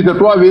chakutita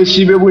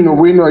twabeshibe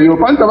bwino yo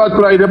panta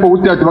batulaire po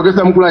kutati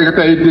bakesa mukula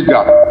ikata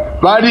itiga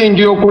bali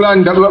ngi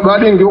okulanda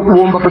bali ngi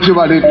okubomba pache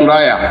bale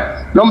tulaya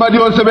nomba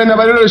dyose bena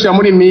balero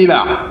shamuli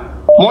mila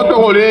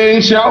moto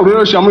olensha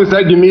ulero shamuli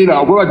side mila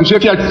okoba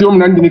tushefi atio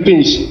mnandi ni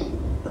finish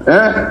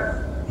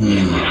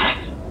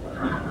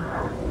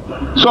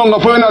so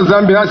ngafuna na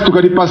Zambians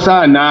tukalipa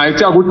sana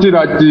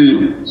ichakutira ati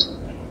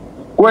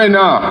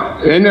kwena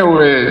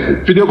enewe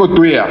pideko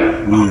tuya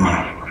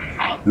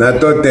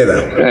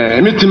natotera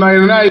emitima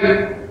irayi.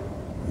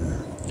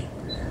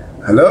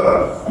 Hello?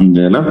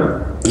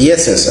 Hello?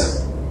 Yes, sir.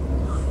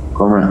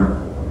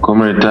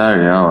 Comrade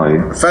Tari, how are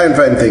you? Fine,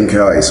 thank you.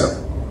 How are you, sir?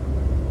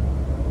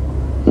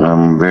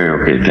 I'm very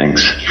okay,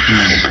 thanks.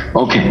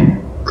 Okay.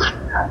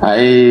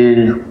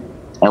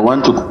 I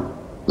want to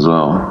as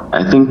well.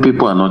 I think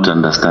people are not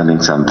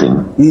understanding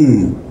something.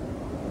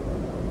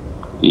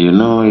 You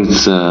know,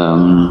 it's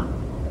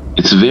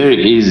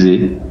very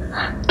easy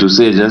to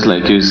say, just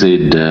like you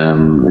said,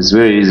 it's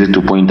very easy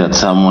to point at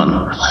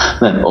someone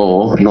that,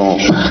 oh no,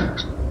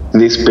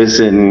 this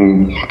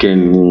person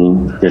can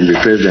be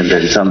president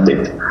and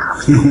something.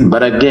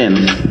 But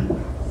again,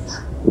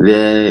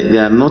 they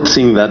are not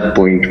seeing that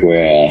point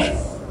where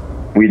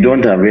we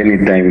don't have any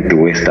time to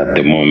waste at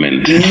the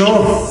moment.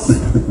 No.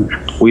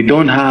 We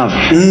don't have,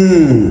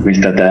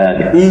 Mr.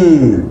 Tayari.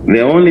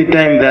 The only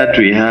time that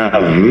we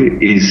have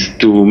is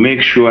to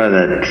make sure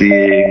that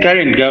the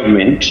current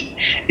government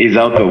is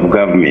out of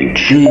government.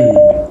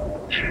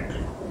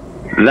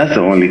 That's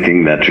the only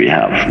thing that we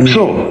have.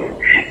 So,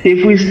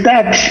 if we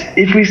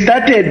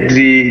started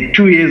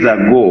 2 years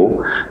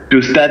ago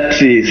to start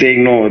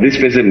saying, no, this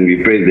person will be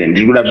president,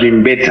 it would have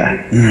been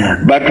better.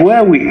 But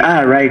where we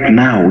are right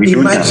now, we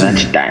don't have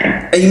that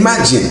time.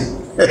 Imagine.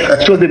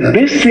 So the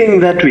best thing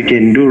that we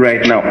can do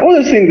right now, all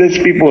the things that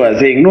people are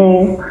saying,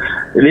 no,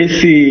 let's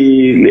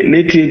see,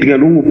 let Edgar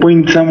Lungu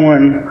point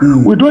someone.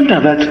 We don't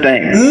have that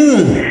time.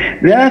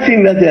 The other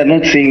thing that they are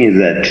not saying is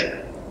that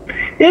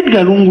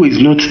Edgar Lungu is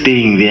not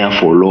staying there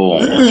for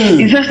long.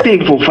 He's just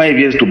staying for 5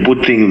 years to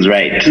put things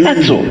right.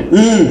 That's all.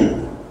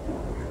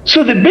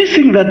 So the best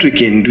thing that we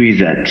can do is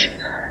that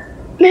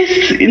let's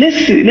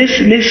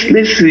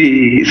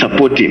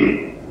support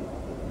him.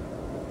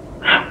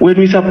 When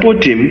we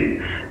support him,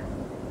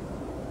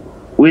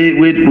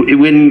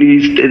 when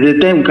the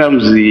time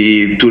comes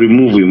to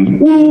remove him,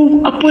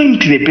 we'll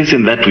appoint the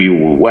person that we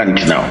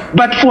want now.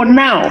 But for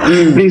now,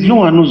 there's no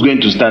one who's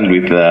going to stand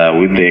with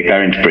the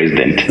current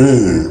president.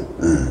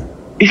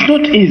 It's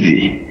not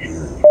easy.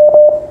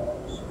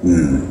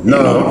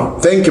 No,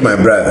 thank you, my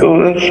brother.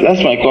 So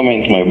that's my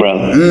comment, my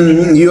brother.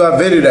 You are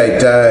very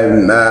right,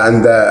 and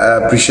I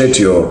appreciate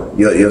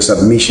your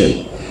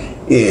submission.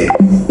 Yeah.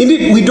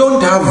 Indeed, we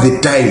don't have the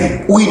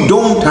time. We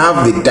don't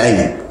have the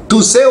time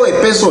to say a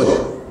person,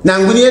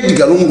 Nanguni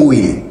Edgar Lungu,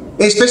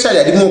 especially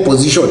at the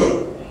opposition.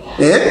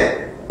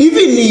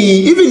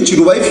 Even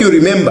Chiruba, if you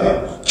remember,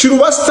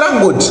 Chiruba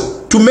struggled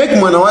to make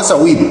Manawasa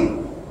win.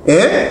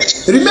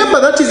 Remember,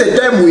 that is a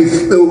time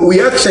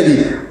we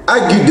actually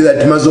argued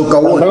that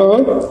Mazoka won.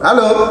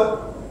 Hello.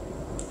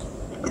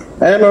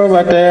 Hello,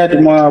 Batayat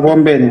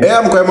Mwabomben.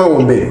 I'm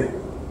Kwama.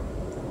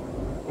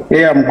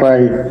 I'm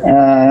quite.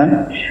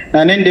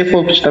 And then the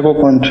folks to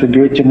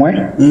contribute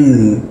more.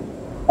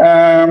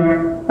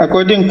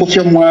 According to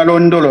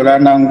Mwalondolo,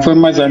 and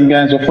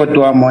Zambians of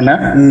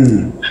Fotoamona,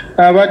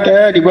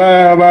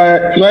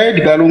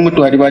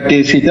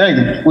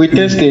 we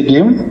tested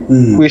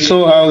him. We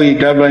saw how he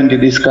governed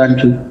this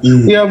country.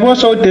 We have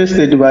also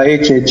tested by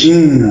HH.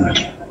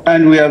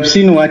 And we have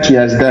seen what he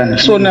has done.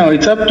 So now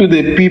it's up to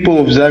the people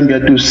of Zambia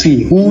to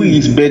see who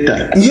is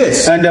better.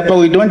 Yes. And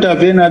we don't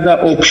have any other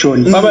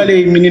option. But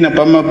the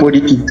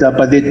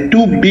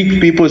two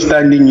big people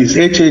standing is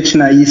HH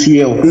na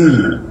ECL.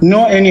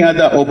 No any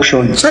other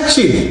option.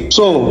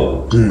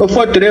 So,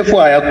 for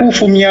therefore,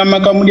 yakufumia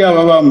makamudi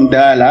ababa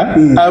mdala,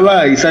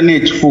 aba isane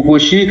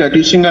chifukoshi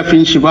katushinga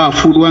finishiba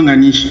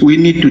furuanganish. We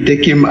need to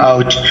take him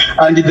out.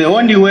 And the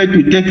only way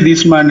to take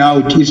this man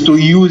out is to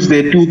use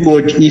the two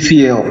called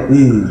ECL.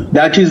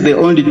 That is the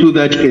only two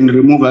that can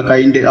remove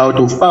Akainde out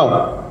of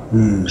power.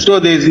 So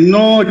there's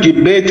no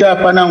debate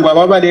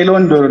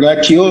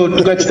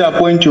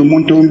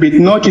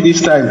not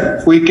this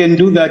time. We can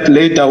do that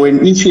later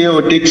when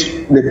ECL takes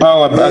the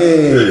power back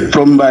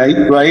from by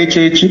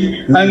HH,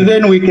 and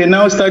then we can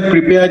now start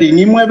preparing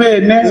so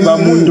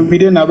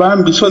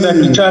that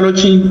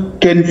Ichalochi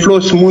can flow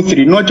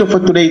smoothly, not for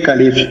today.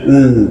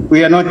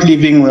 We are not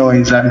living well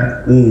in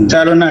Zambia.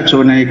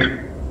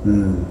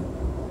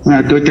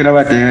 And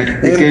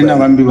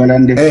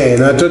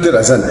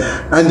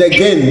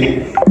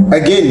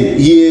again,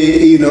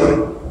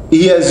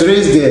 he has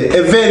raised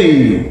a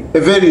very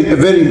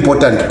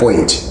important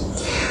point.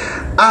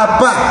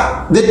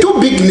 The two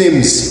big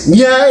names,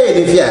 ni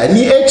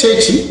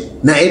HH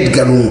na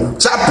Edgar Lungu.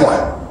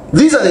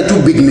 These are the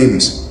two big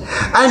names.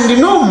 And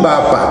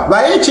Mbapa,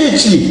 by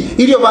HH,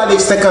 ilio bale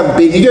sta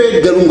campaign, ilio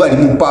Edgar Lungu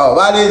alimupawa,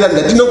 bale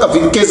that dino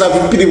kafikeza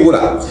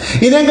vipiribula.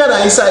 Inenga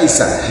na isa,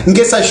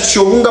 ngesa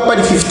shonga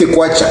pali 50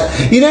 kwacha.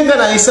 Inenga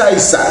na isa,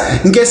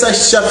 ngesa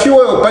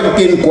shafiwe pali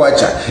 10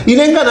 kwacha.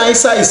 Inenga na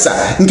isa,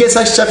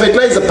 ngesa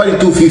shafetlizer pali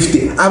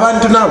 250.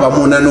 Abantu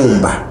nabamona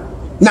nomba.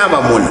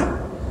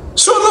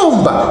 So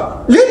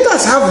nomba, let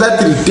us have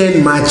that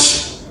return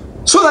match.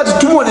 So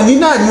that tumone ni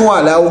nani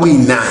wala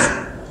wina.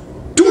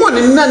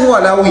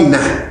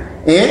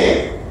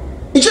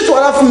 Icho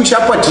twalafu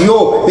mshapati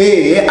yo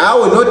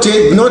awe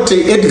not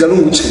Edgar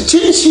Lungu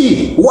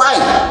chinchi why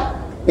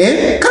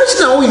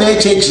kachina wina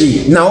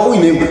HH na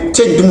wina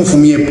change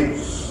dumufumiepo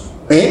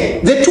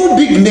The two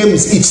big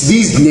names, it's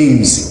these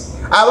names.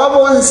 I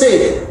won't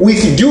say,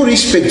 with due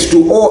respect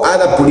to all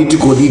other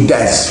political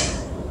leaders,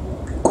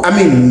 I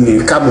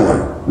mean, come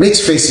on, let's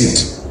face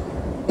it.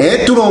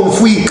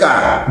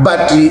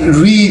 But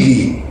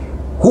really,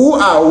 who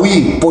are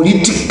we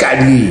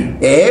politically?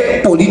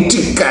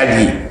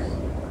 Politically,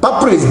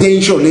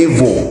 presidential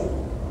level.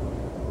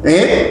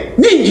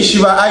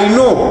 Ninjishiva, I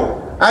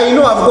know,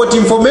 I've got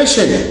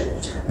information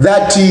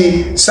that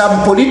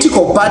some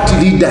political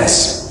party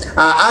leaders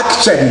are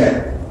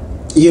actually,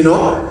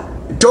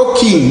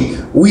 talking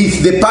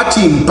with the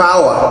party in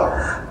power,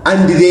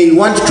 and they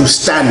want to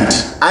stand.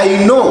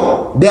 I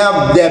know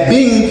they're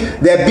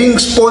being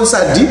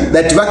sponsored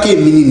that vake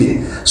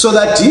minine, so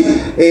that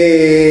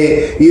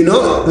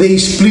they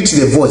split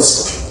the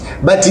votes.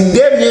 But in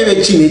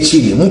them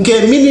chine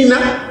muke minina,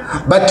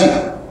 but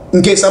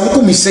nkesa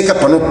muku miseka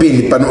pano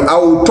peni pano, I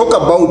will talk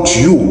about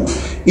you.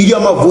 Ili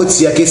ama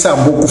votes ya kesa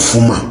mboku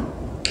fuma.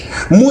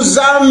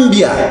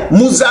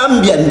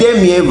 Muzambia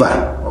ndem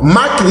ever.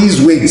 Mark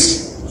these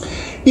words.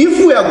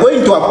 If we are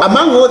going to have,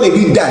 among all the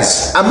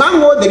leaders,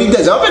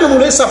 wapene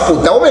mule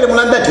support, wapene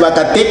mulanda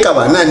tiwakateka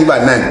banani,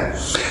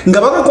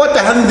 ngabaka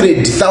kwata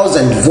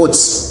 100,000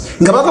 votes,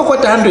 ngabaka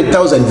kwata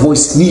 100,000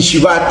 votes,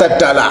 nishivata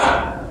tala.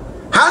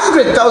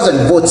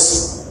 100,000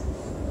 votes.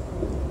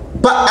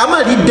 But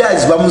ama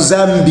leaders ba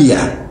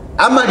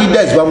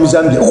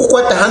Muzambia,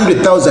 ukwata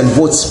 100,000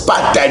 votes,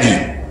 patali,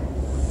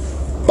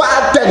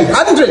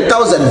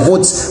 100,000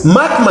 votes,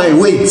 mark my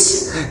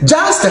words,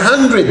 just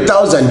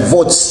 100,000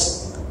 votes.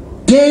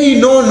 They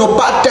no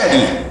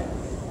patali.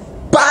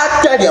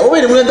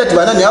 Awene mulanda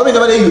tibanani, awene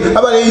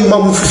abale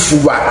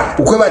mamufufuba.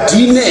 Ukweba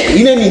tine,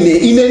 ine.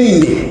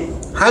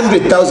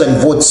 100,000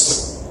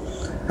 votes.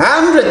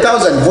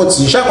 100,000 votes.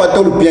 Nshakwa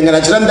tolupia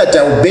ngana chilanda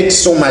ta bet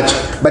so much,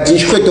 but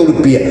nshikwe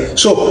tolupia.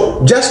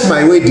 So just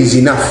my word is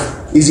enough.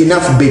 Is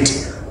enough bet.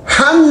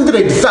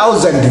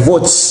 100,000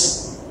 votes.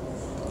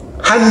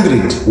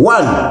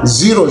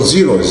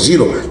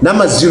 100,000.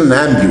 Nama 0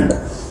 na ambi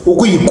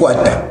uku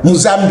ikwata.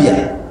 Muzambia.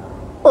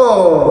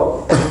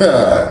 Oh,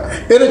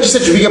 ero chise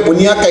chubike po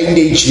niaka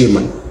inde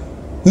ichilema.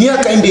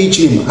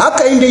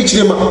 Haka inde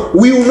ichilema,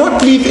 we will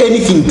not leave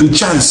anything to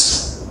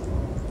chance.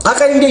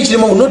 Haka inde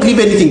ichilema will not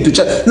leave anything to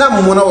chance. Now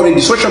mumona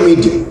already social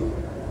media.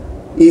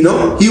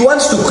 He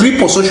wants to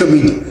cripple social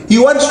media. He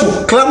wants to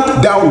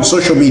clamp down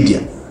social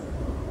media.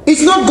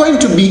 It's not going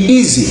to be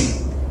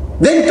easy.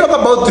 Then talk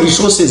about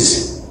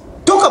resources.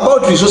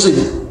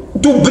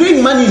 To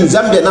bring money in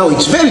Zambia now,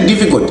 it's very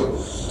difficult.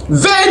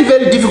 Very,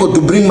 very difficult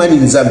to bring money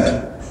in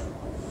Zambia.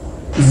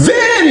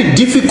 Very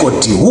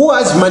difficult. Who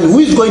has money? Who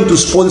is going to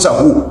sponsor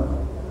who?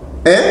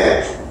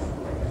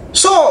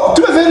 So,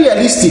 to be very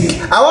realistic,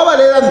 our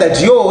learn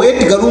that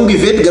Edgar Lungu,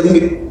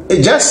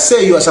 just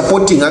say you are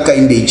supporting Haka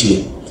in the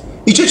Ichile.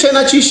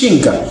 Ichochena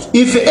Chishinka.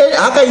 If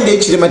Haka in the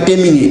Ichile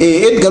temini,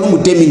 Edgar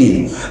Lungu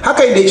temini,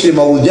 Haka in the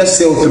Ichile will just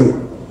sell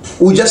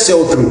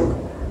through.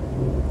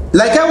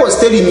 Like I was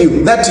telling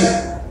you, that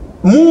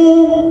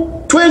Mu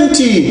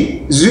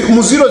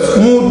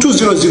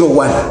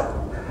 2001,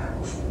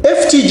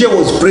 FTJ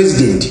was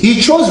president.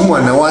 He chose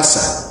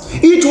Mwanawasa.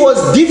 It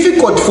was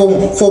difficult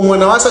for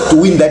Mwanawasa to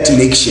win that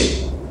election.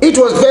 It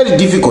was very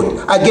difficult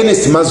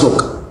against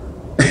Mazoka.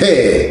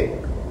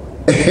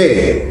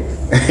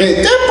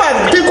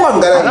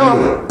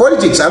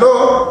 Politics,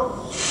 hello?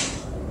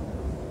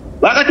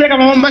 Wakateka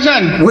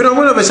mamombashani. Wino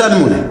muna beshani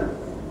mune.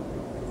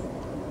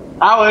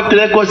 Awe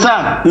kleko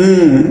sana.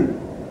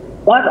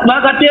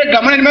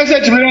 Wakateka mwana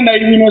message mlenda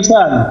ilino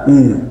sana.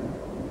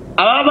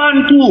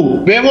 Abantu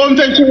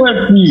bebomfe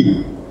chiwepi.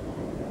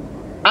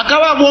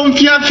 Akaba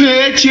bomfya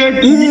fe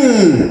cheti.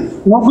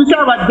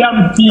 Nokusa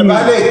badamti.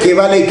 Baleke.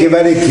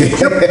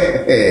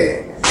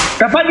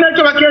 Tapana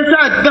cho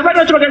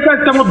bakesa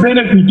tamo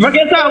benefit.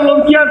 Bakesa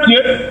bomfya fe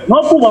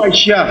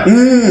nokubasha.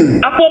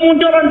 Apo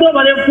muntu abantu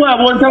balekwa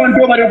bonta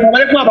abantu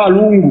balekwa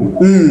balungu.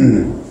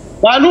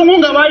 Balungu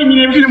ngabayi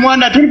ni mfili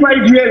mwana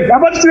 25 years.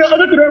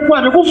 Abantu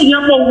tulekwa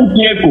bekufunyapo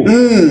ubuteko.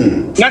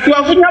 Na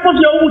tuwafunyapo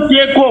vya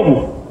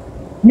ubuteko.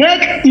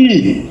 Next,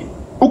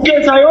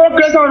 ukesa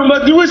nomba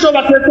diwiso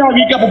bakesa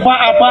vika papa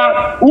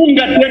apa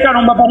unga teka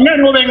nomba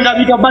pamene obenga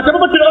vika bata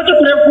baba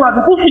tulekwa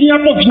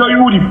kufinyapo vyo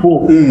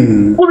yulipo.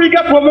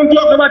 Kubika po muntu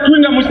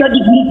akabatwinga mustaji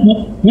fiti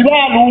ni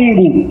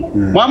balungu.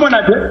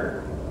 Mwamona te?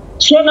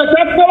 So na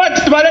takwa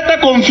baleta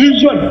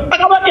confusion.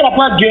 Akabakira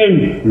pa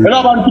game. Ela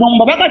abantu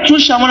nomba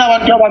bakachusha mona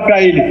abantu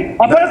abakaile.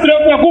 Apa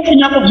tulekwa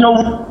kufinyapo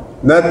vyo.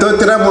 Na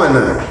totra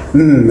mwana.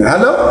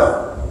 Hello?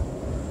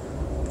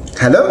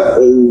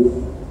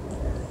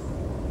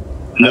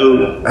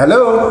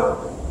 Hello.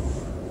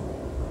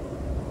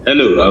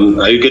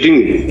 Are you getting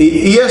me?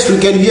 Yes, we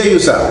can hear you,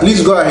 sir.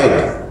 Please go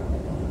ahead.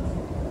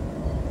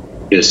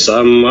 Yes,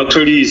 I'm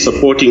actually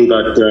supporting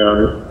that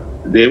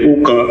the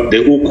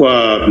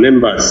UKWA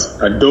members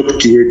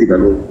adopt Edgar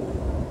Lungu.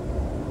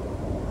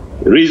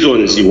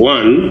 Reasons: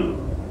 one,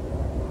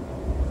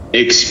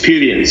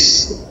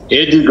 experience.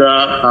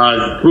 Edgar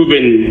has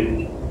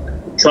proven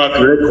track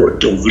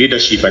record of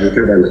leadership and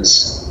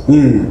governance.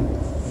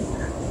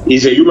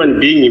 He's a human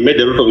being, he made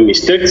a lot of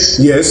mistakes.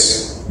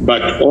 Yes.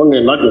 But on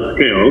a larger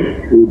scale,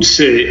 we would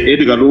say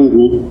Edgar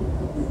Lungu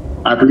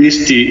at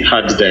least he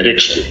had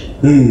direction.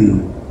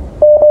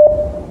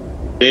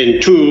 Then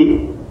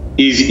two,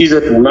 is easy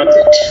to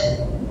market.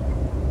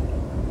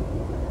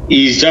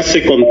 He's just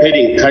a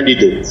compelling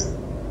candidate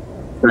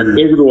that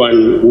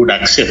everyone would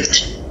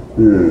accept.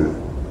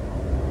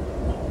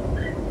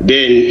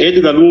 Then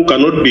Edgar Lungu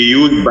cannot be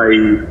used by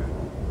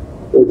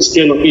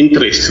external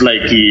interests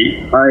like the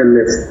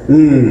IMF.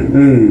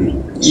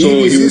 So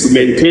you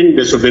maintain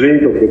the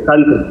sovereignty of the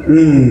country.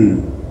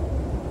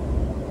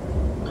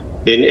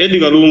 Then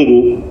Edgar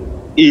Lungu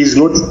is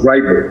not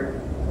tribal.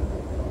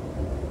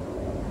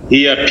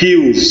 He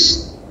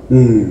appeals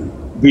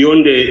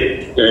beyond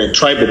the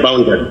tribal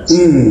boundaries.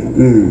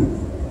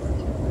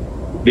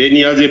 Then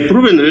he has a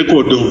proven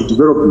record of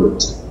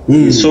development.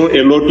 He saw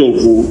a lot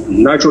of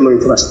national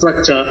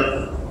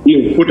infrastructure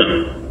being put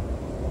up.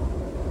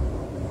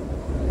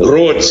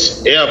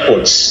 Roads,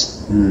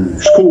 airports,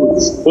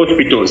 schools,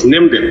 hospitals,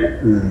 name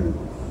them.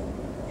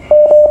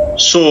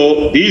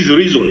 So these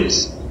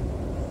reasons,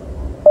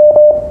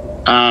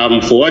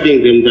 I'm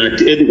forwarding them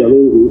that Edgar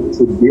Lungu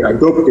should be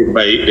adopted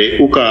by the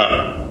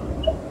UCA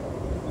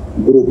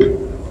group.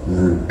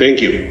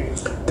 Thank you.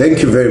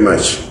 Thank you very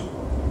much.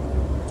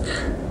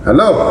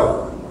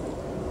 Hello?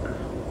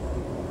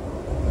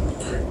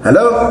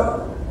 Hello?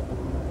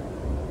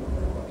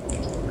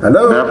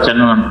 Hello? Good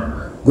afternoon.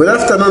 Good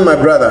afternoon, my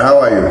brother. How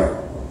are you?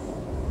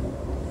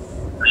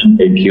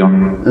 Thank you.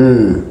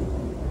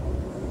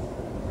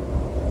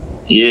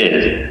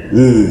 Yes.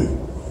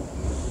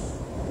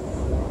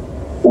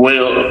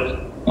 Well,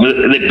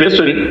 the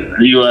person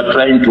you are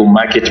trying to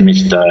market,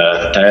 Mr.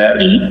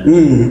 Tayari,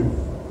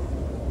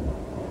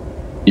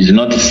 is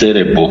not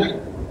sellable.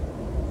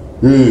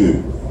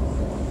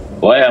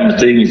 Why I'm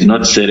saying is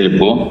not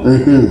sellable,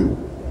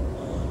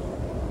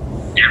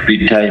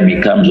 every time he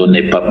comes on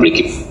a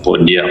public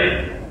podium,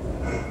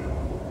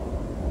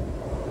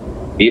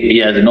 he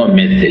has no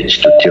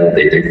message to tell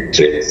the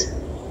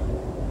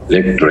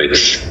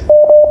electorates.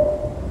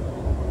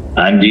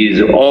 And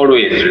he's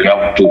always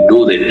have to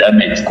do the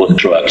damage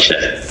control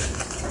action.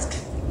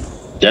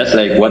 Just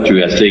like what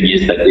we were saying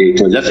yesterday,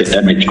 it was just a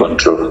damage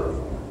control.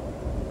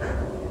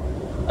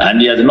 And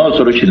he has no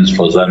solutions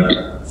for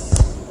Zambia.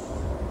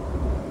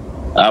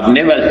 I've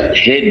never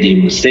heard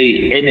him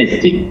say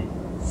anything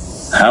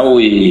how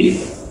he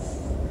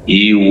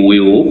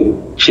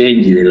will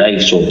change the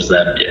lives of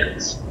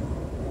Zambians.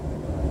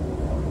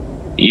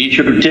 He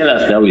should tell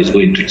us how he's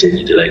going to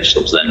change the lives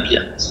of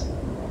Zambians.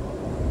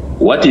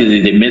 What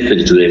is the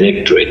message to the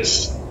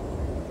electorates?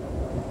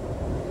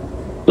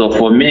 So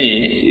for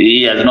me,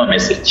 he has no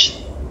message.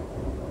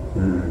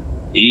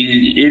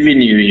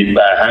 Even if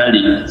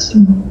Bahari is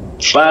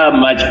far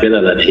much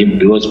better than him,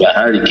 because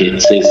Bahari can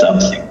say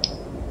something.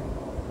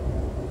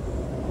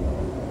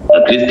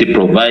 At least to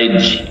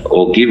provide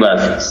or give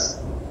us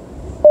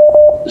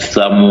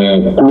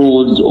some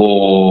clues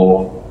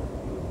or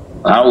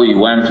how he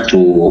wants to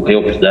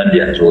help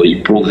Zambia to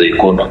improve the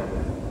economy.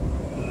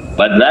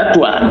 But that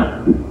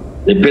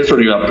one, the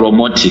person you are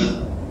promoting,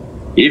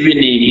 even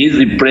he is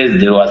the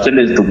president or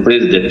sentenced to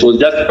president, it was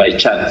just by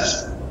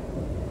chance.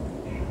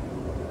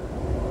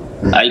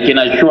 I can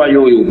assure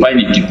you, you will find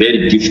it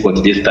very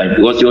difficult this time,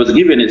 because he was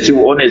given a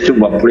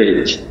silver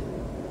plate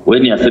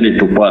when he ascended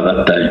to power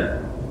that time.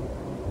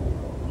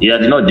 He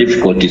had no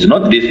difficulties,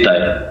 not this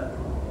time.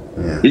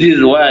 This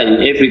is why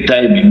every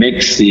time he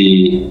makes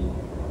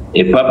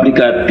a public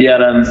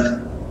appearance,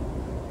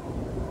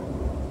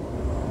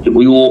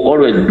 we will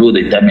always do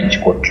the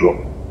damage control.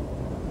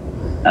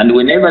 And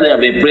whenever they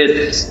have a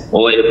press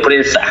or a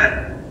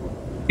presser,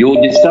 you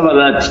will discover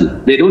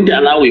that they don't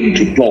allow him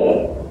to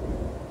talk.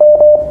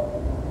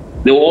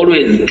 They will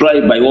always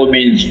try by all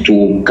means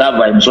to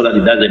cover him so that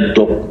he doesn't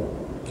talk.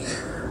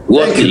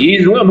 Because he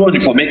is well known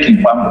for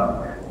making fun.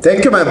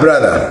 Thank you, my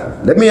brother.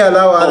 Let me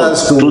allow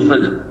others to...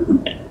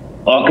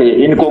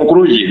 Okay, in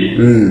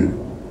conclusion,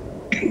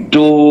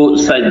 to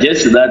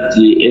suggest that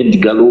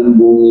Edgar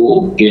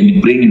Lungu can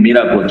bring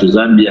miracle to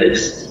Zambia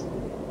is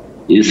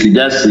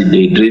just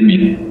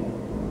daydreaming.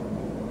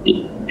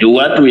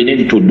 What we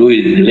need to do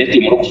is let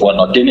him look for an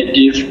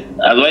alternative.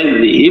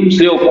 Otherwise,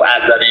 himself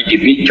as an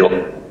individual,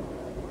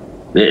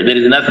 there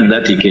is nothing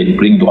that he can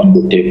bring on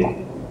the table.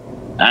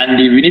 And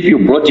even if you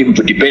brought him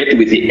to debate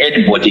with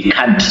anybody, he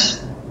can't.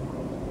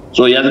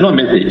 So he has no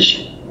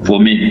message for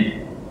me.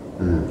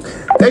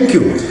 Thank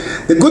you.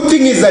 The good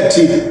thing is that,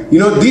 you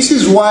know, this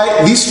is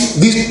why this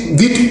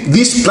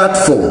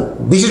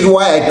platform, this is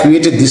why I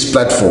created this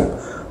platform.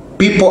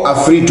 People are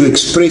free to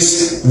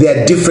express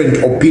their different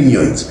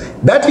opinions.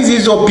 That is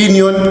his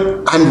opinion,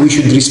 and we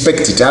should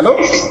respect it. Hello?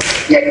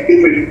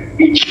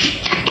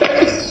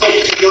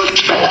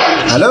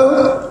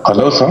 Hello?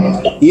 Hello,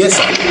 sir? Yes,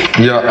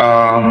 sir. Yeah,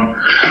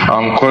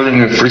 I'm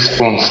calling in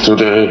response to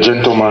the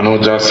gentleman who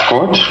just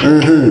called.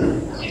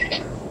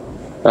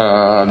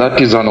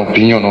 That is an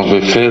opinion of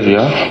a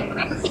failure,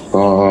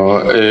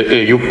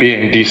 a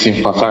UPND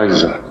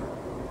sympathizer.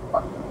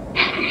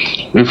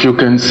 if you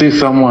can see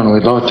someone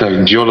without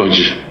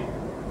ideology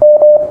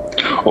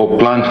or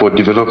plan for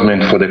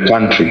development for the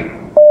country,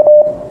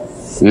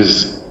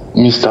 is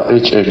Mr.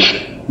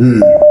 HH.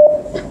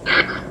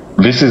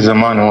 This is a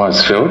man who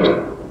has failed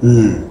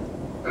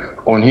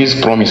on his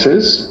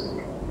promises.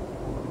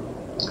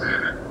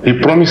 He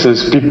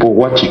promises people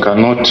what he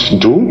cannot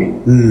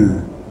do.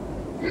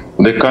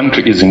 The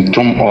country is in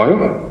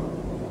turmoil.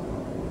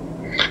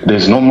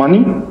 There's no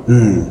money.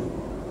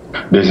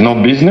 There's no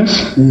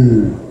business.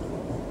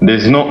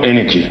 There's no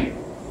energy.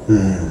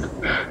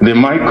 The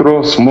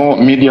micro, small,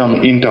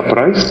 medium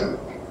enterprise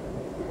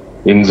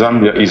in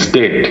Zambia is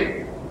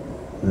dead.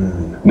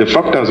 The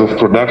factors of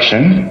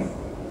production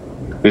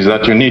is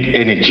that you need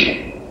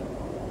energy.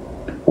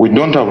 We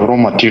don't have raw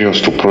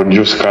materials to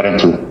produce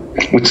currently.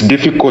 It's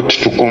difficult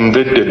to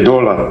convert the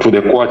dollar to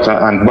the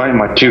kwacha and buy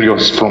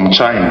materials from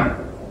China.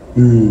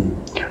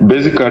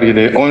 Basically,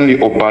 the only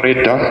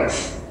operator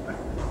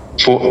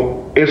for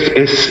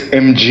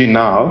FSMG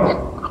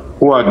now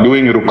who are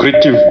doing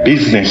lucrative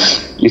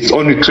business, it's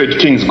only Trade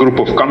Kings group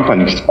of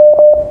companies.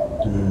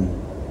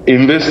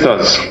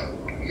 Investors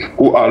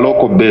who are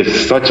local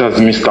based, such as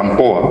Mr.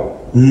 Mpoa,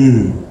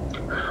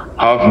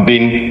 have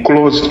been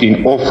closed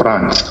in all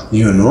fronts.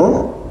 You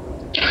know?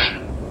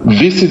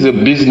 This is a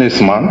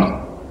businessman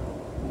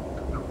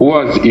who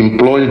has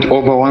employed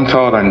over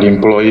 1,000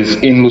 employees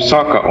in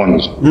Lusaka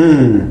only.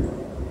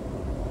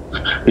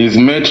 He's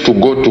made to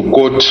go to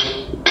court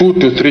 2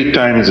 to 3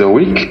 times a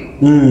week.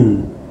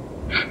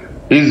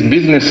 His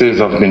businesses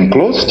have been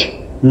closed.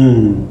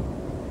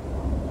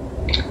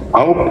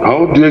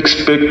 How do you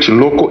expect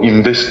local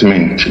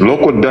investment,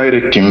 local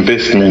direct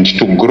investment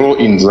to grow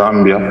in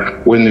Zambia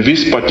when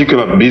this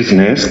particular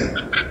business,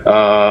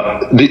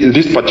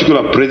 this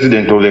particular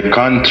president of the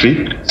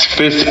country's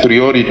first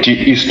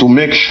priority is to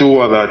make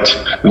sure that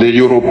the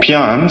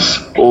Europeans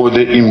or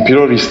the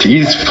imperialists,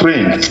 his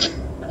friends,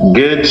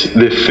 get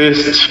the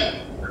first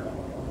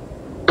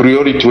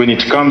priority when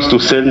it comes to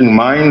selling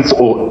mines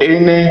or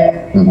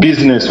any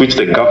business which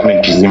the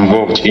government is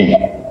involved in?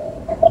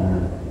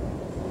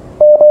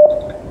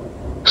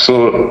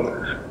 So,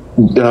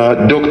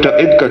 Dr.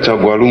 Edgar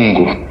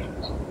Lungu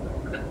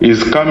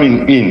is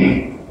coming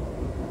in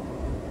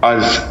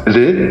as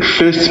the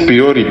first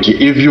priority.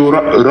 If you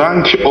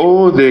rank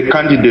all the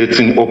candidates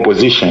in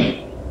opposition,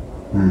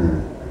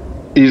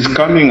 is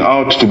coming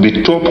out to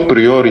be top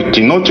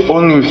priority, not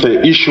only with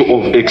the issue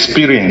of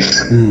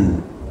experience,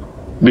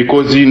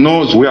 because he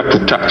knows where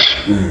to touch.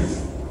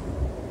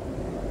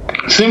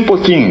 Simple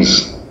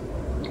things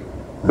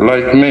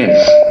like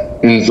maize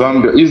in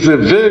Zambia is a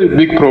very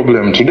big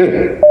problem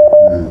today.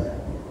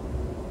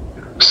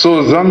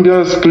 So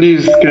Zambians,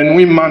 please, can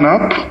we man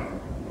up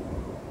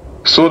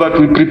so that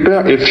we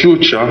prepare a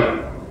future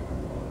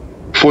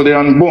for the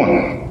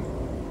unborn?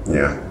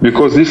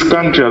 Because this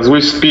country, as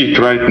we speak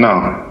right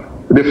now,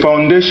 the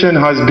foundation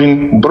has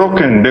been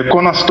broken. The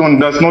cornerstone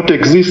does not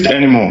exist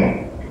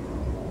anymore.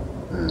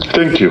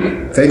 Thank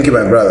you. Thank you,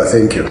 my brother.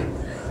 Thank you.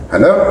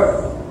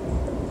 Hello?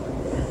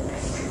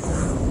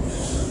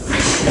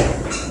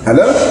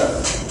 Hello?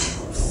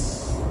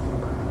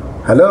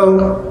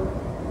 Hello?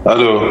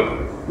 Hello.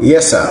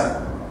 Yes, sir.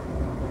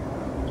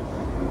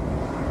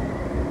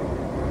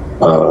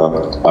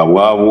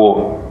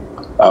 Awawo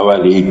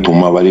abali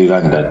tuma bali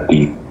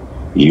randati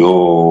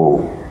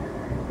yo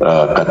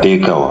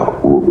kateka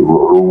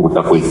rungu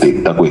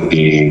takwete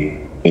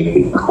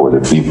for the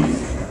people.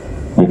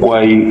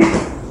 Mkwai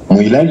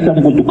muilaisa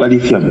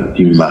mkutukalifya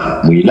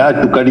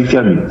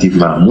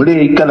mitima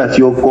mule ikala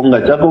sio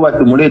konga chako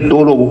batu mule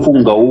tolo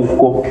bufunga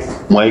huko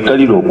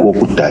mwaikalilo uko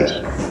kutali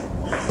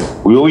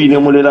uyo ine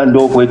mule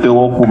lando kwete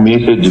hopu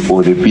message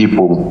for the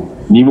people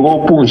ni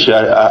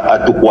hopunsha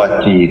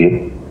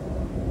atukwatire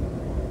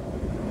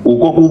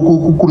uko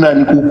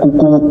kunani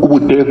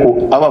kubuteko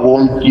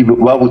ababonki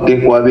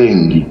babuteko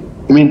abengi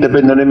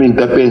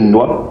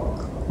imintapendwa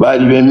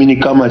bali bemini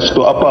kama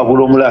chito apa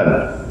bulo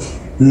mulana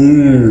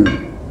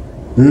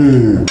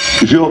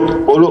yo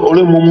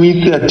ole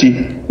mumwite ati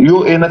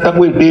yo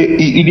enatakwete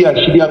ili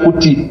ashiria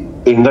kuti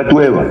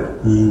engatweba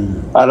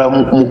ala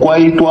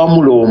mkwai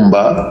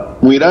twamulomba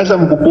mwirasa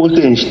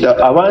mkupose nshita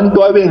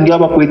abantu abengi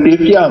abakwete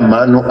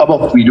fyamano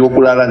abakwiri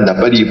okulala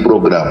ndapali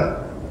program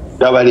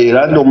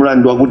tabalelando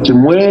mulando wakuti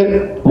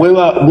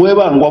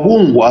mwebangwa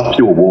bungwa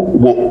afyo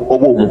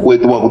obo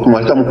mukwetu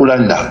wakutumasa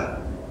mukulanda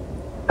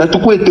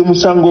tatukwete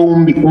musango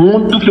umbi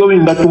umuntu fyo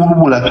binga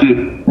tumubula fye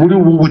muri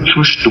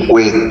ubuchushi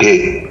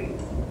tukwete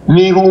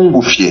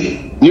nirungufye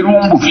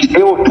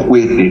ewo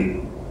tukwete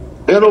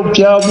ero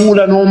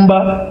pyabula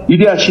nomba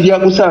ili ashiria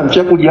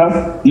kusamcha kulya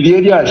ili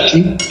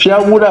eliashi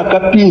pyabula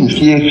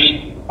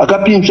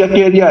akapimfya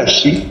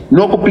keliashi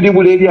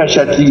nokupilibula eliashi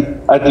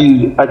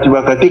ati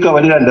bakateka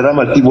balera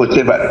ndarama civil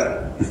servant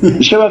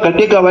ishe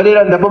bakateka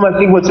balera ndapama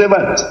civil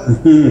servant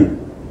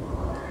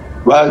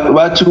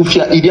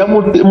bachirufya ilya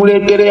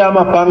muletere ya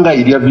mapanga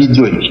ilya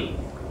video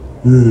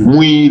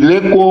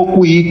mwileko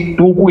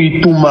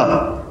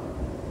kuituma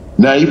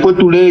na ipo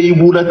tule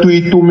ibula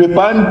tuitume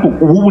pantu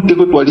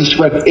ubuteko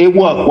twalishwa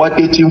ebwa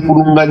kwate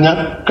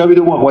chimfulunganya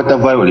kabire bwa kwata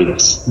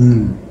violence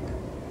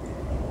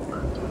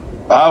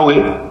awe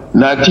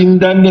na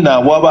tindande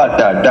na bwaba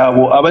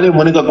tatabo abale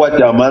moneka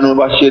kwate amano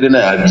bashere na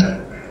yabi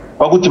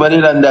bakuti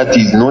balera that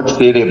is not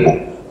terrible.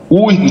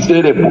 Who is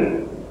terrible?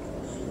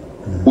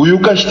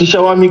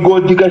 Uyukashitisha wa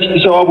migodi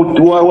kashitisha wa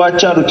butuwa wa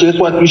charo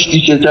cheswa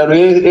tushitisha charo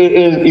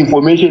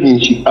information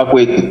inchi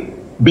akwete.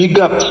 Big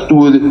ups to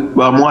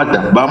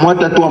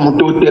Bamwata to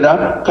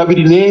Mutotera,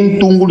 kabiri ne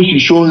intunguru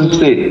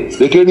shishonse,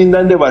 lekeni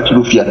ndande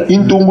bachilufia,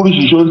 intunguru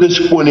shishonse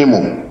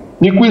shiponemo.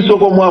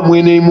 Nikwisoko mwa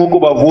mwene imoko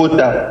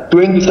bavota,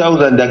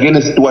 20,000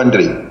 against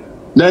 200.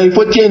 Na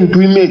ifotien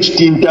tu image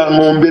tinta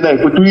ngombe, na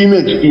ifotu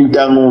image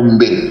tinta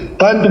ngombe.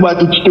 Pantu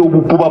batu chite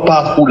ubupuba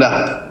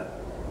pafula.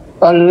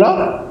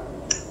 Allah?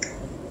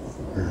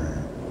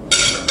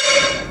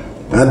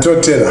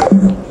 Antotera.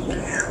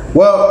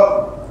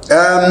 Well,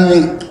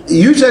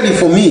 usually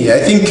for me, I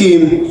think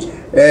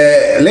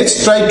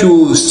let's try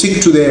to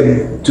stick to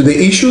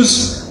the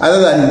issues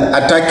other than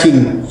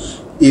attacking,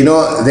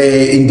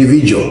 the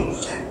individual.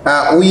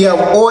 We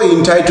are all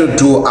entitled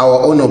to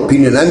our own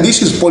opinion, and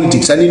this is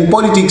politics. And in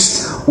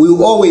politics, we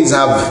always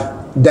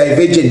have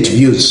divergent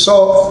views.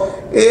 So,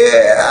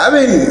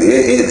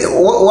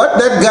 what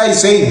that guy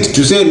said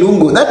to say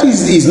Lungu, that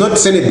is not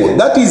sellable.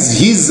 That is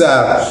his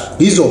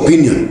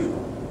opinion.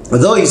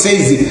 Though he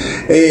says,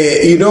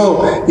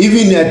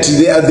 even at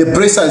the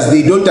pressers,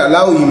 they don't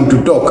allow him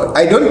to talk.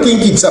 I don't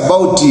think it's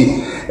about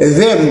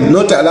them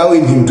not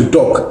allowing him to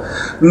talk.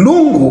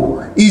 Lungu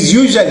is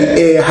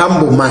usually a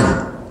humble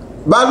man.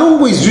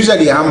 Balungu is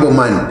usually a humble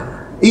man.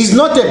 He's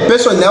not a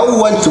person that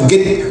who wants to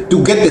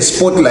get the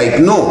spotlight.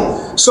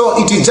 No.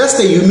 So it is just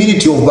the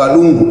humility of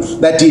Balungu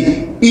that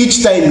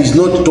each time he's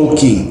not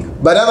talking.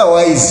 But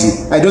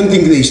otherwise, I don't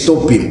think they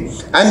stop him.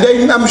 And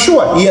then I'm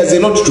sure he has a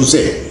lot to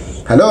say.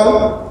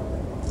 Hello?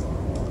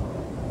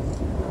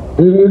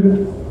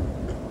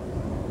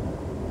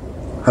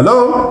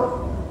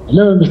 Hello?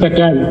 Hello, Mr.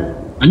 Kali.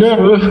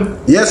 Hello?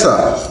 Yes,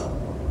 sir.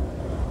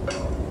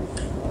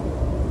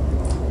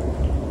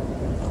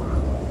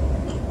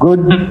 Good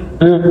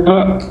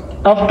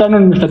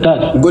afternoon, Mr.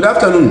 Kali. Good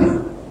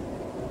afternoon.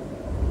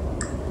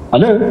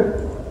 Hello?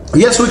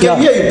 Yes, we can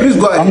hear you. Please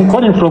go ahead. I'm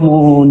calling from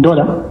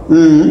Ndola.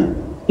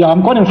 Yeah,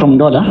 I'm calling from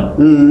Ndola.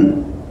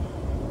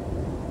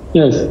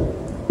 Yes.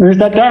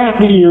 Mr.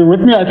 Kali,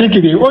 with me, I think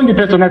the only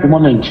person at the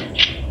moment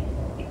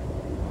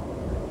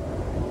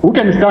who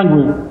can stand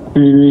with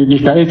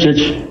Mr. HH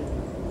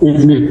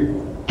is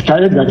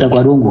Mr.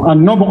 Edgar Lungu,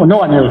 and no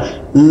one else.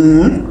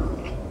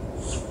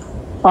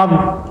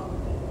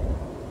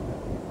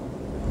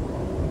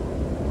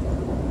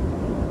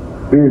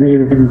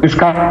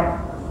 Discuss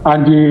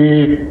and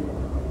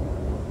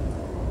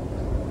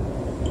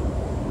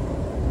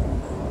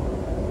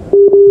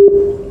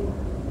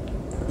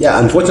yeah,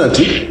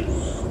 unfortunately,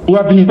 we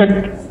have been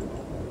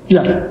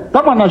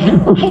someone has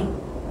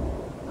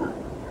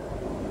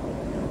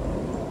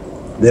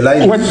the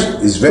line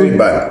is very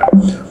bad.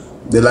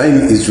 The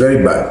line is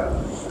very bad.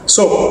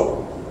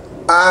 So,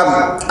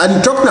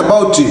 I'm talking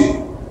about,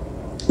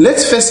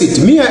 let's face it,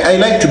 me, I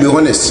like to be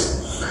honest.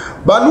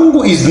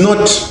 Balungu is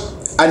not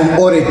an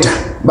orator.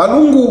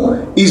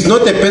 Balungu is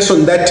not a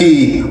person that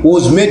he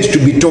was made to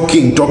be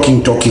talking.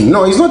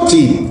 No, he's not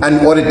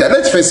an orator.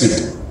 Let's face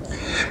it.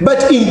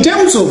 But in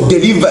terms of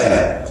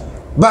delivery,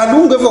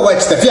 Balungu ever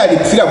watched the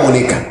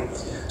Moneka.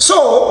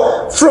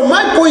 So, from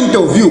my point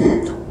of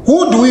view,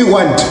 who do we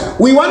want?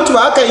 We want to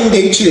aka in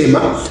the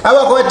Ichilema.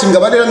 Awa kwa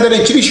tingabadela ndere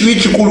chilishu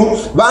ichikulu.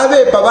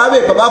 Babepa,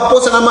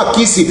 baposa na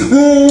makisi.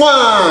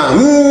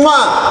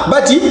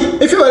 But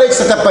if you are like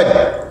Satapadi,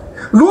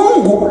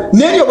 Lungu,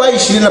 nenyo ba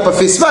ishilena pa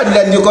festival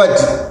ila ndio kwa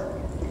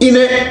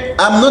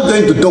I'm not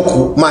going to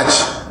talk much.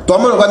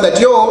 Tuamano kwa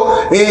that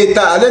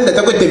alenda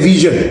takwe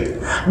television.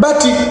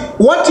 But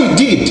what he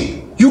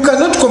did, you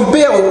cannot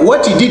compare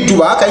what he did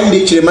to aka in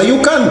the Ichilema.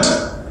 You can't.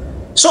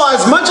 So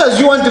as much as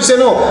you want to say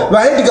no,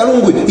 but Edgar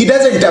Lungu, he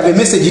doesn't have a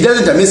message,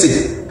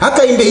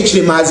 Haka in the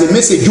Ichilema has a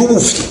message,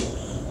 ubufi.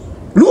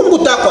 Lungu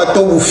takwa to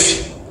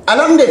ubufi.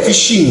 Alande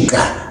fishinka.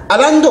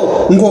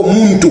 Alando ngo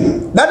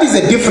muntu. That is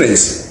the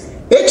difference.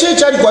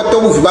 Echechari kwa to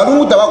ubufi,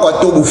 Balungu tawa kwa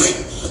to ubufi.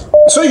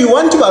 So you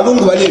want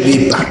Balungu wale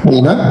vipa.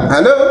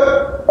 Hello?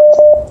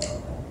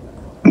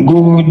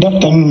 Good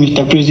afternoon,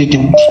 Mr.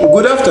 President.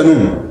 Good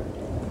afternoon.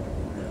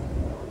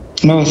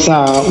 No,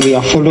 sir, we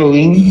are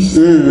following.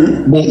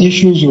 The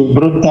issues you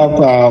brought up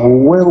are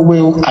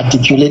well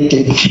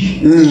articulated.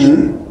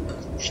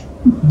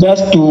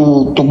 Just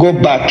to go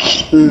back,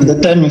 the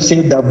time you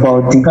said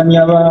about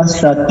Nkanyaba,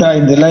 Sata,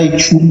 and the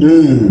likes,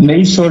 may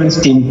he so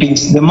rest in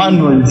peace. The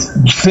man was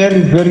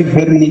very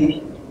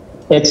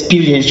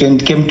experienced when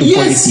it came to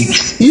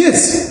politics.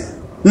 Yes.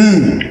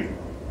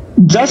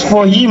 Just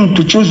for him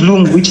to choose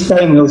Lungu which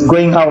time he was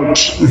going out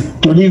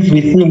to live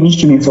with him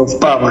instruments of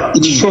power,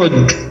 it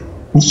showed.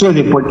 We saw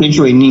the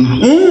potential in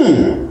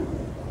him.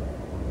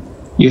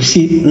 You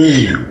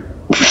see,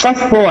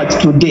 fast forward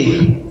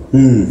today,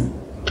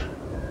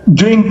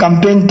 during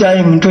campaign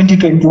time in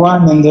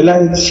 2021 and the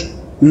likes.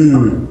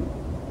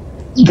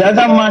 The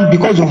other man,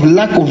 because of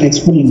lack of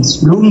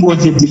experience, Lungu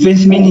was a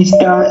defense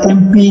minister,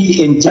 MP,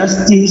 and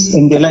justice,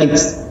 and the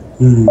likes.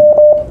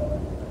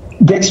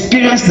 The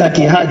experience that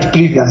he had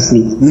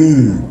previously,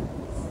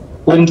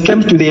 when it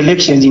came to the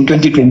elections in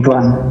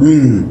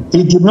 2021,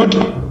 he did not.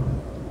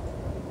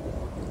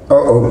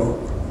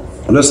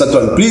 Hello,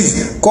 Saturn.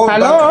 Please call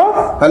back.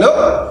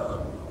 Hello?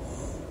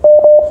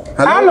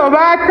 Hello,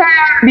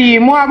 Batayadi.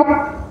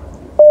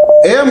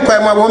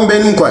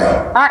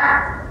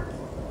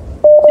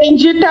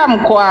 Injita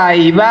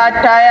Mkwai,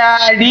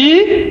 Batayadi,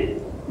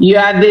 you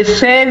are the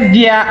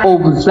savior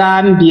of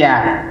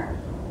Zambia.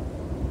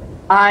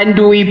 And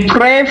we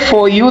pray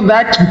for you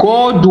that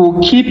God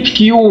will keep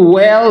you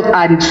well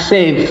and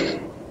safe.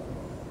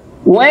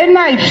 When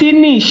I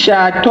finish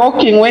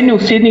talking, when you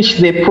finish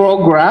the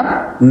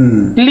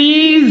program,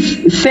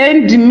 please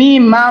send me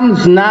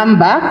mom's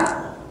number.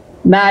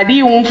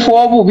 Nali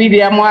unfobu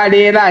bibya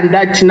mwalera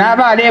ndati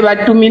nabale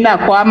batumina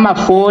kwa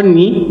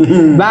mafoni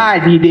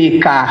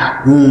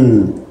balireka.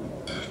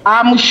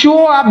 I'm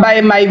sure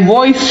by my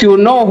voice you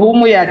know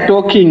whom we are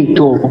talking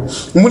to.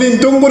 Muri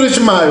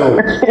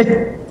ntungurishmayo.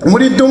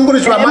 Muri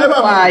ntungurishmayo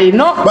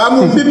ba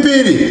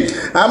mumpipiri.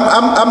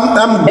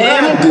 I'm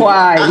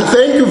glad.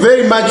 Thank you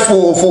very much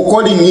for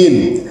calling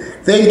in.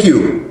 Thank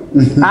you.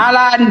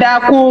 Alanda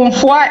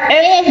kumfwa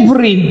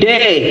every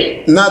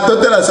day. Na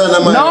totela sana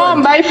mama. No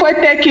mbaifwe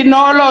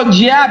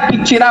technology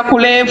apitira ku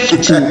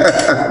left.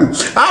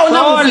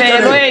 So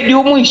lero edi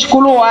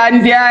umwishikulu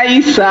wandi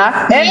aisa.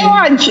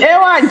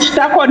 Ewanchi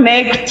ta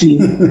connect.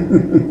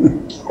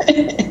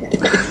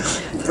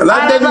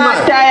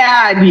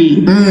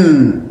 Abatayadi.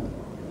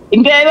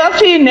 Ngero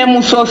fine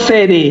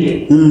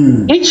musosere.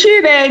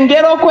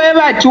 Ichirengero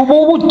kweba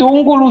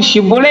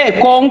chububutungulushi bule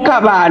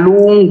konka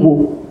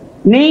balungu.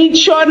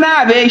 Nicho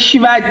na beshi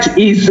bat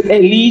is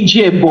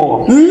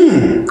eligible.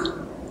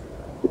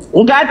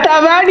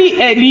 Ngatavari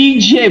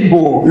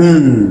eligible.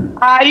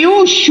 Are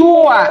you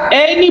sure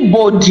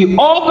anybody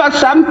over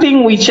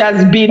something which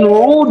has been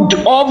ruled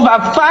over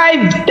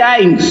 5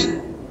 times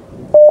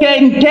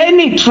can turn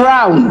it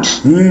round?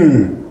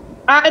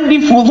 And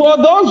if for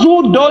those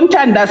who don't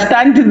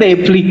understand the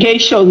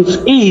implications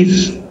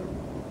is,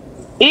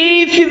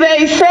 if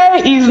they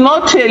say is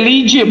not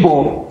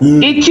eligible,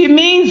 it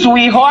means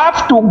we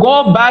have to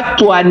go back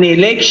to an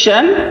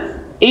election.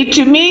 It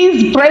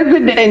means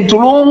President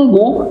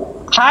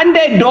Lungu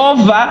handed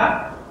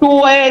over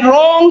to a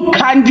wrong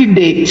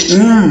candidate.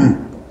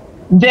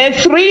 The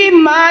 3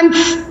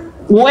 months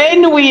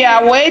when we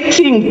are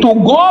waiting to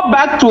go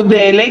back to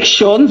the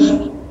elections,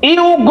 he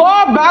will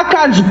go back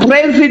as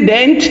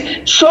president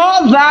so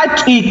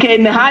that he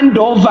can hand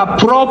over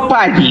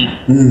properly.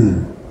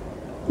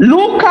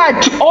 Look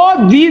at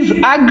all these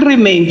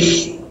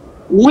agreements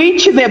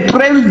which the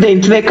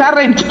president, the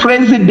current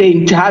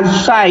president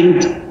has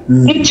signed.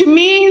 It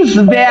means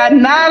they are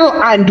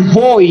null and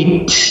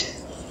void.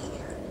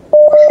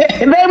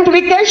 The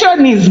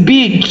implication is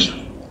big.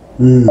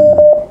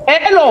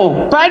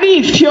 Hello,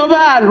 pari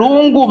fyoba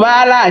lungu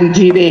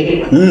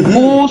balandire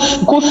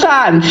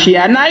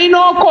kusanfia na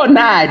inoko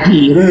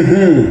nadi.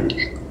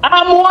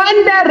 I'm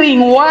wondering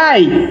why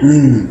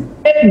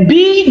a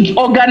big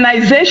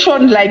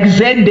organization like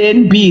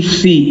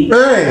ZNBC,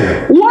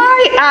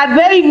 why are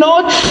they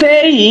not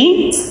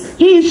saying,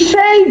 he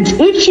said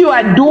if you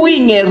are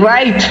doing a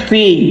right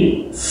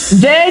thing,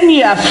 then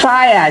you are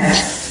fired,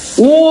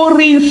 we'll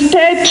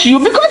reinstate you,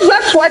 because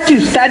that's what he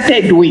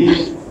started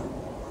with,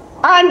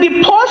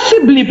 and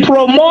possibly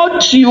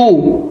promote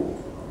you.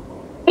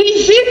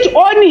 Is it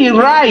only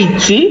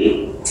right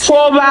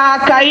for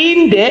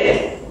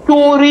Wakainde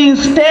to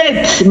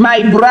reinstate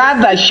my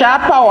brother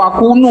Shapa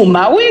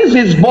Wakunuma, who is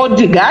his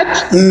bodyguard?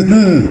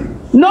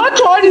 Not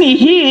only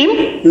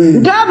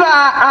him,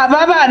 Gaba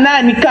Ababa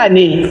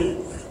Nanikane,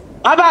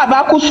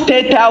 Ababa ku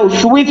State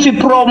House with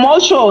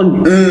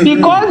promotion,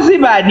 because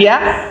Zibadia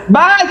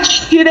Bach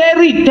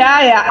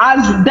retire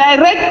as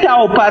Director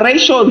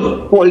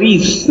Operations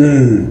Police.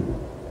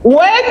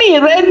 When he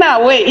ran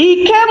away,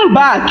 he came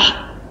back.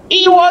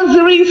 He was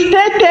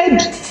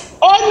reinstated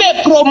on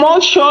a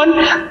promotion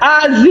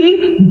as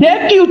the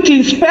Deputy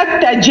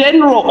Inspector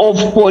General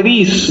of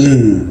Police.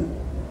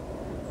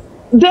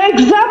 The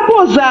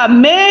examples are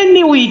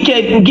many we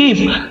can give.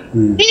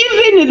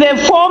 Even the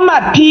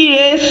former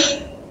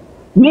PS,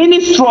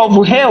 Minister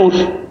of Health,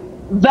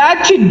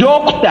 that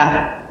doctor,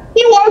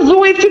 he was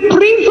with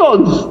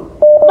prisons.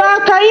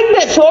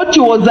 Bakainde thought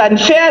he was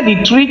unfairly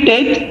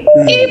treated.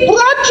 He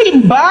brought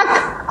him back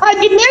and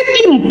made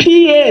him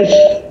PS.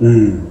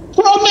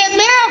 From a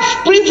mayor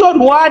prison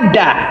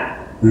warder.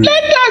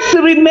 Let us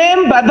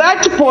remember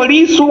that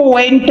police who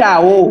went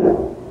out.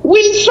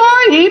 We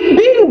saw him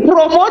being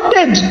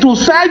promoted to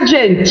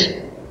sergeant.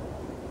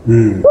 So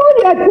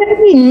you are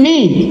telling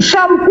me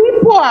some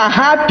people are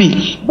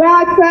happy,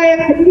 but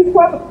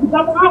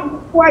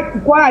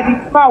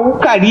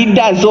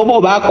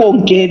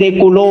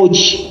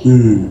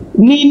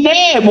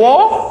Ninebo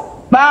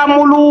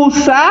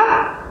Bamulusa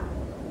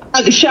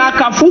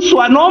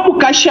shakafuswa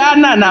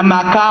n'omukashana na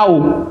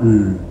Macau.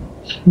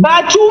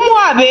 But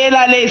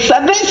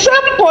the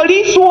same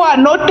police who are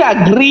not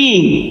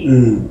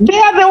agreeing, they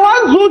are the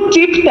ones who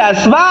tipped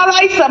us.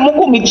 Valaisa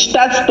muku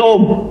michita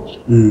stop.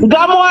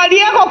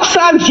 Ngamualiako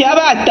kusantia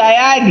ba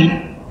tayari.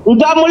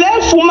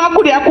 Ngamulefuma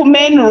kulia ku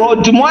main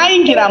road.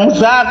 Mwaingira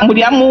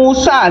mulia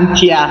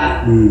musantia.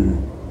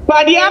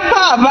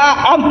 Padiapa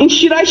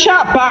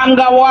nshirasha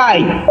panga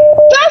why?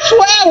 That's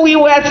where we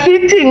were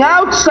sitting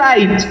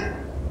outside.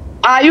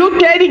 Are you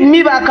telling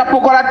me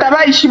bakapokora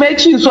tabayishi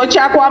bechinso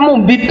kyakwa mu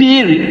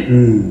bipiri?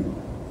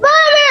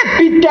 Bale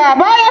pita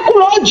baya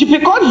kuloji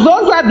because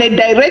those are the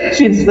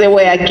directives they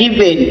were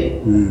given.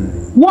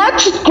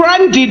 What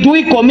crime did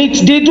we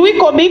commit? Did we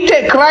commit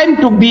a crime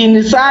to be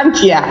in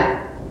Santia?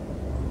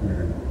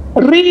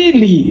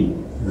 Really?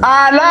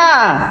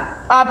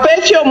 Allah,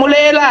 Apesio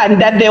Mulela,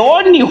 that the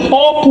only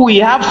hope we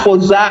have for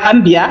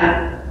Zambia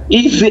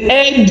is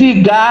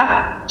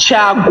Edgar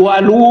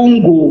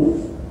Lungu.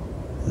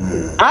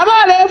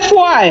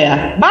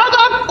 Abalefuaya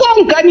baba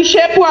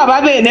konkanishepu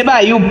ababene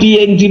ba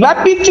UPND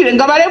bapitire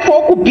nga balefu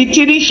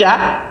okupitirisha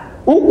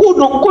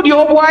ukudi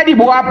obwali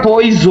bwa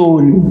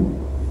poison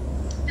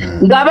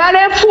nga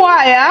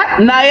balefuaya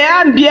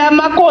nayambya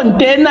ama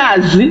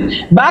containers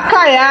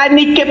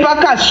bakayanike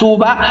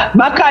pakasuba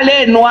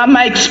bakalenwa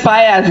ama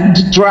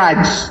expired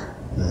drugs.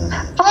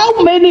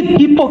 How many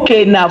people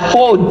can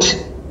afford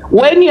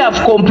when you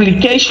have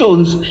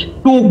complications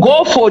to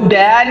go for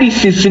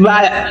dialysis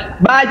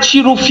by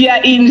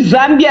Chirufia in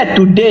Zambia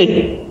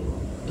today?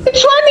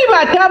 It's only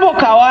batabo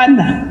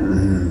kawana.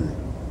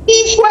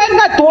 If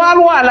wenga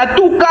tualwala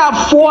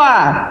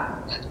tukafua.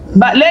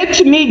 But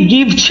let me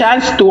give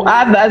chance to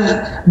others,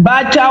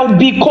 but I'll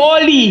be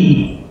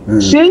calling.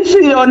 Since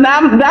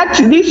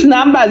this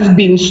number has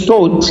been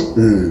stored.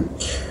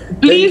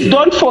 Please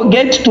don't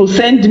forget to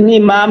send me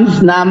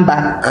mom's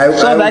number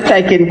so that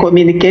I can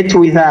communicate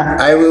with her.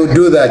 I will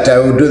do that. I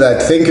will do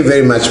that. Thank you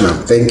very much,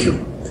 ma'am. Thank you.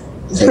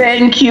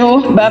 Thank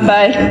you.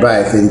 Bye-bye.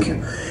 Bye. Thank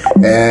you.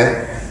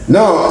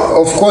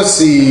 No, of course,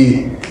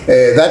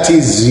 that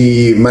is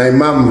my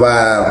mom,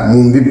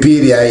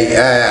 Mumbipiri.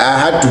 I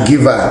had to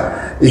give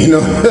her,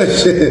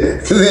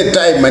 the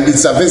time, and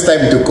it's the first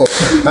time to call.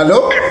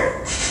 Hello?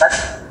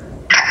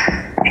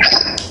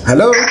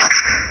 Hello?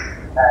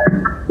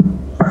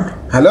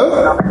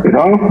 Hello?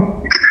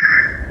 Hello?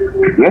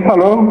 Yes,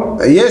 hello?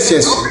 Yes.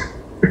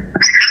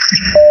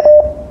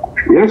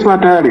 Yes,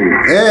 Matari.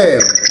 Hey,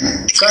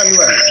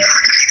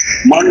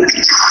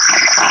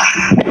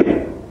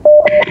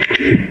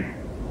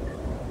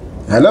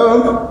 hello?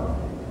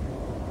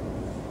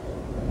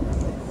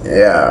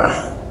 Yeah.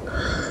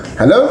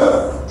 Hello?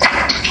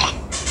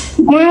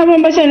 Mwaba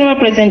mbashani wa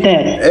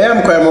presenter.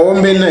 Mkwaya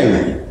mawombe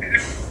nani?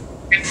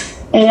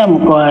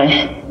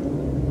 Mkwaya.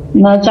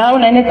 Na chao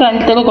na neka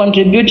nitaka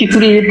contribute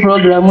kuri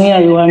program ya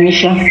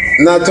yuamisha.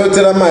 Na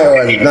totela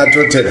mayo na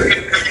totela.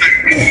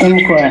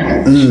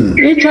 Mkwaya.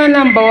 Ita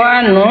number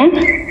 1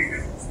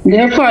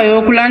 therefore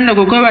yokulanda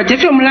kukoba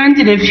tefe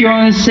mulanti le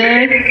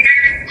fiance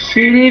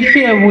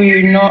Philippe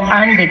we know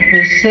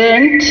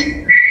 100%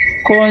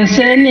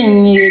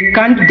 concerning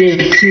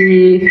candidate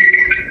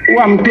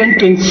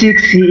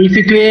 2026 if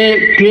it were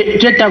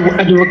get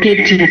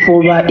advocating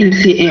for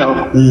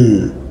ECL.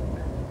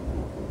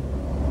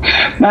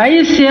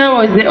 ECL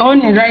was the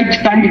only right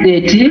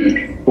candidate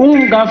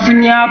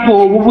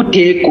ungafunyapo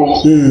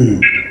obubuteko.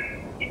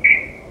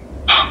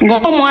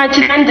 Ngoko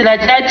mwachirandira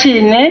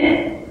chachine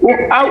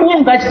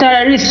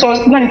ungatara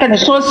resource nani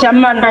source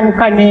amana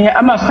nkane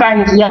ama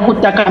funds ya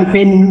kuta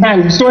campaign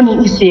nani so ni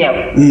ECL.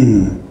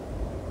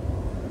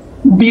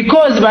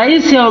 Because by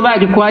ECL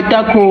bali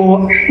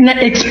kwatako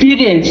na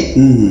experience.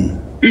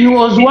 He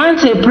was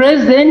once a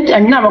president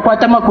and never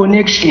kwata ma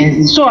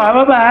connections. So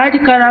ababa hadi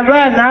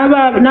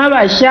karabana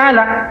naba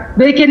shala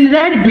they can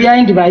ride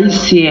behind by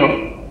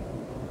ECL.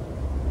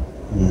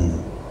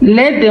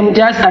 Let them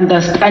just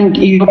understand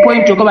your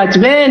point to about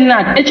when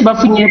not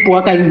bafunye po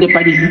aka in the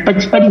party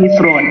front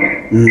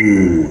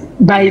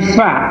by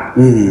far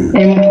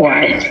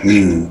quiet.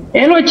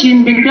 Elo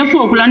chimbi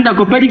ndafo kulanda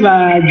ko pali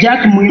ba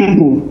Jack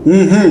Mwimbu.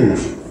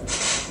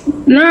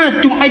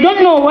 I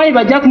don't know why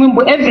but Jack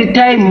Mwimbu every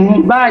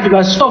time bad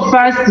was so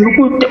fast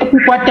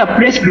kukwata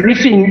press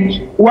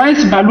briefing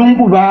once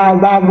Balungu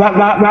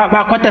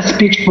ba kwata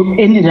speech for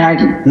any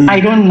rally. I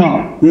don't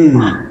know.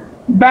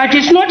 But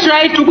it's not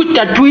right to put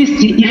a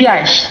twist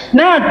Iliash.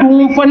 Now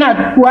to fona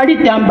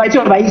tamba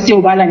cho baisi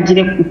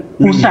obalangire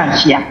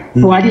kusanshia.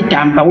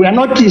 Tamba. We are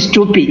not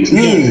stupid.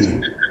 Yes.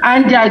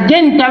 And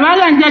again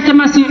tabalanga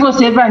chama civil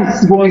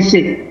servants won't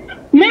say.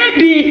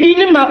 Maybe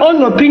in my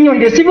own opinion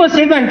the civil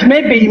servant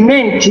maybe he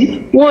meant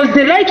was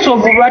the likes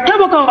of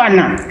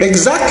Watabokawana.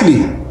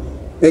 Exactly.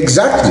 It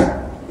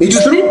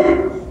is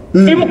true. So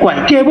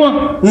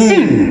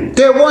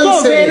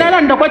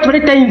Belanda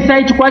quite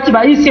inside what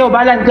by ECL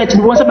balance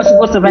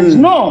civil servants.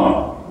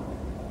 No.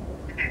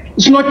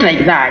 It's not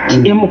like that.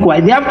 They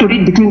have to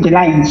read between the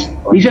lines.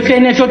 If you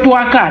finish to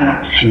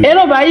Akana.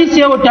 Elo by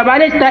ECL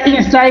tabaleta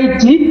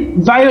inside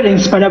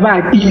violence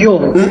para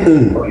yo.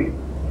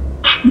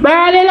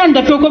 balela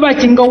ndafoko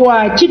batinga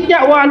wa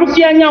chita wa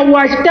lufyanya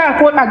wa chita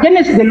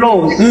against the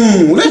laws.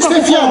 Let's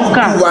stay fair.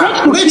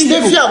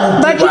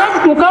 But you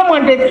have to come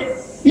on the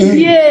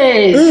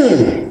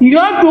you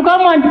have to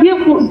come and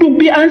give to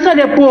be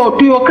answerable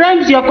to your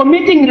crimes you are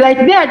committing, like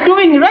they are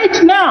doing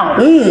right now.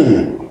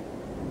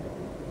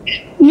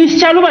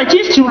 Nishaluba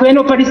chistu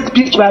weno pari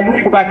spiritual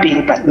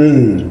kubapinga.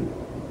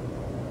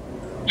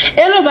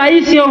 Elo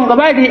baisi onga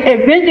bali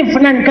event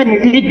fulani kani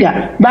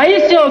leader.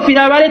 Baisi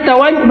ofila baleta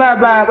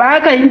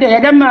baaka inde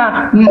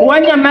yadama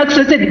wanya max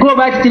said go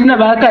back tina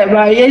baaka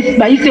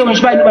baisi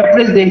onshibani ba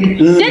president.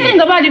 Tene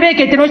ngabali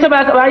beke tenosha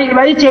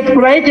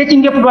bayi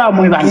chinge kuba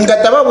mwe bani.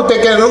 Ngataba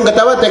kutekela no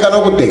ngataba teka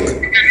no kuteka.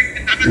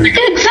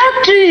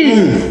 Exactly.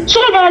 So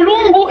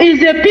Lungu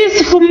is a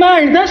peaceful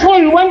man. That's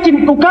why we want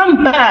him to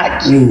come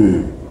back.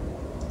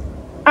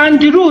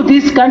 And rule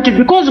this country,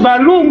 because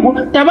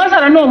Lungu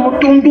tabasara no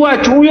mutundu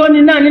wacu uyo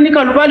ni nani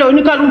nikalubale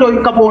nikalundo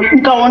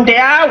nikaonde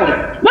yawe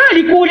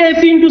bali kule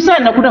findu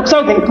sana kuna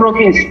Southern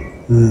province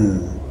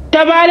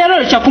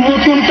tabalero cha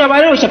kumutundu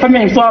tabalero cha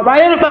family so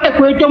balero paka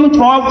kweto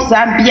mtu wa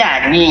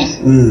Zambiani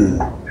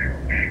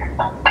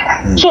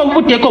so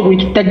muteko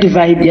with that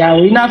divide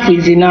yawe enough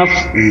is enough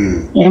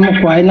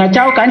emukwa na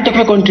chao can take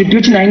a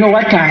contribution. I know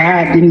what I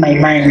had in my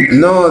mind.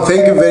 No,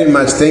 thank you very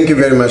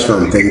much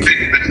ma'am, thank you.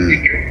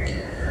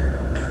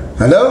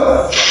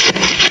 Hello?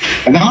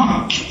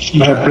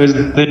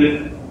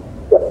 President.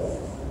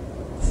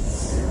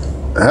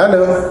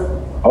 Hello?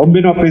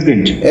 Aombe no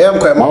president.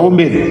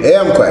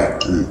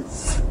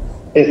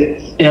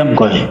 I'm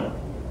quiet.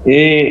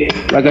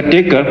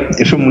 Bagateka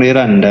efe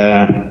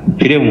muleranda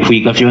pire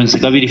mfuika fyonse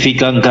kabiri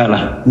fika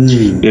nkala.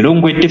 Lero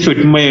ngwete fe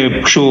tume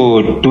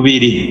kusho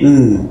tubiri.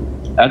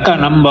 Aka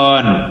number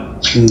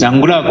 1.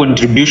 Zangula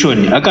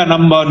contribution. Aka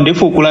number 1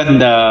 defo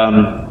kulanda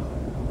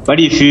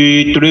bali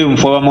fi tule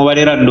mfwa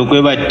mubalera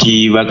ndokwe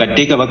bati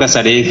bakateka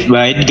bakasale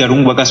ba Edgar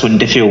Lungu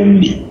bakasonte fe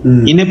umbi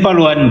ine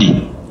palwandi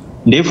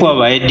ndefwa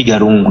ba Edgar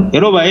Lungu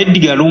ero ba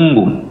Edgar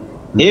Lungu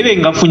ebe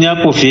ngafunya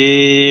po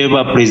fe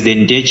ba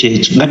president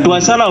eche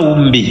ngatwasala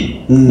umbi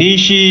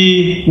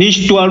nishi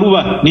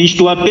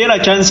twapela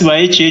chance ba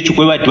eche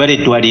kwe bati bale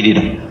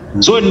twalirira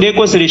so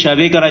ndeko selesha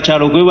bekara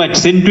chalo kwe bati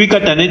sentwika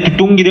tane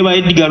tutungire ba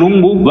Edgar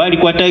Lungu bali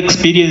kwata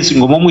experience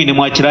ngomo mwine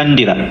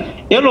mwachirandira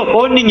elo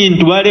owning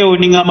into bale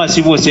owning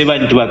amasivo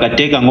servant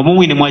bakateka ngomo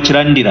mwine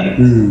mwachirandira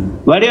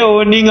bale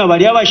owning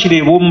bali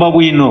abashire bomba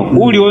bwino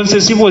uli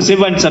onse civil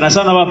servant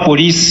sana ba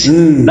police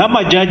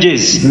nama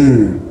judges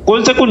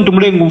konse kuntu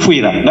mulengu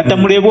mfuira ngata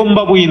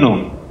mulebomba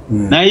bwino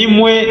na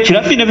imwe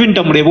firafine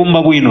vinta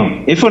mulebomba bwino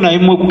efo na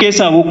imwe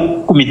kukesa abo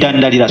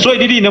kumitandalira so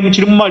idiri ne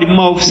mukiri mu mali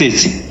mu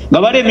offices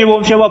ngabale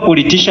mibomfya ba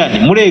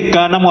politician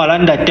muleka na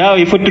mwalanda tawo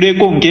efo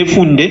tuleko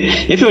ngefunde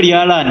efo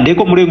lyalande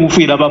ko mulengu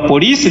mfuira ba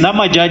police na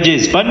ma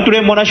judges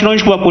pantule mo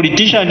national ba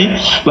politician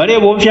bale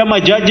bomfya ma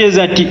judges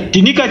ati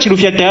tinika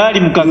chirufya tayari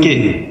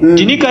mukake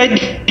tinika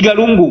Edgar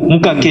Lungu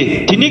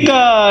mukake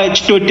tinika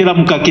chitotera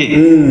mukake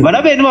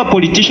balabe ni ba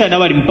politician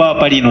abali mpapa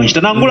palino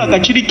chitanangula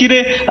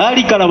kachirikire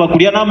ali kala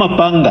bakulia na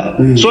mapanga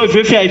so if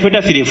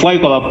ifeta filefwai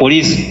kwa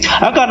police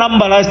aka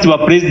namba last wa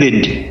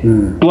president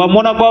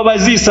tuamona kwa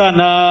bazisa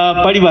na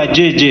pali ba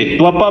jeje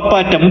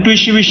tuapapata mtu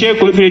ishibishe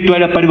ko ifile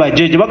twala pali ba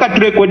jeje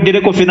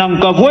bakaturekodere ko fena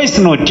nka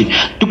voice note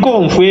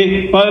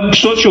tukomfwe pa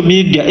social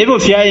media evo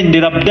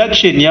fyaendera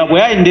abduction yabo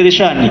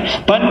yaendereshani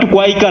pantu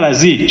kwa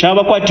ikalazi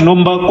chaba kwati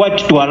nomba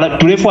kwati twala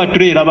tulefwa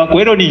turera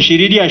bakwero ni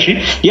nshiririashi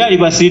yali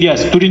ba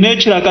serious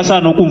tulinechira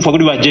kasana okumfa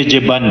kuli ba jeje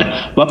banda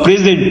ba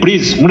president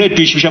please mule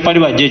tuishibisha pali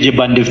ba jeje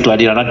banda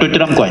ftwalira na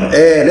totera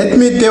let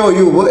me tell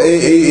you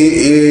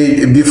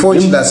before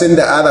you send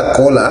the other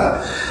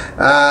caller,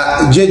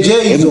 JJ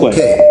is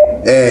okay.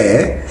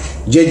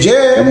 JJ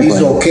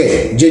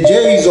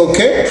is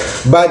okay,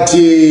 but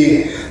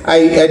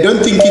I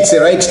don't think it's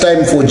the right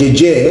time for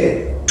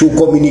JJ to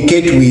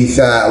communicate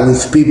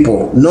with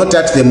people. Not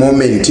at the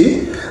moment,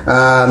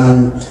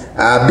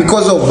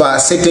 because of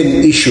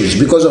certain issues.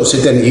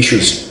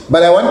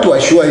 But I want to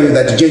assure you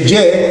that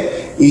JJ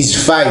is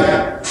fine.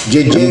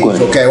 JJ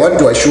is okay. I want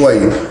to assure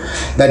you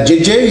that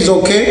JJ is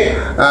okay.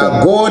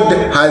 God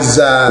has,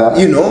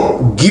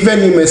 given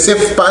him a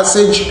safe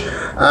passage,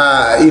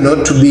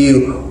 to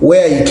be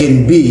where he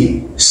can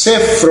be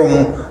safe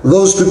from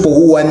those people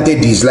who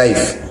wanted his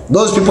life.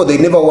 Those people, they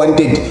never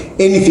wanted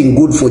anything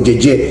good for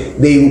JJ.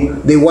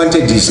 They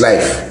wanted his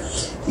life.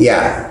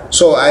 Yeah.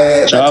 So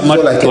that is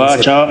all I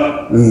can say.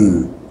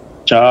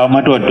 Cha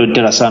matu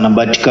atotera sana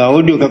but ka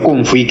audio kako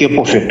mfuike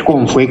perfect ko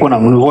mfuiko na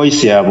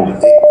voice yabo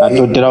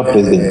atotera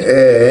president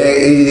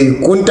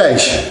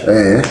kuntaish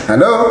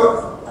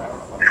hello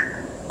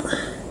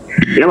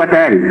yewa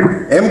tayari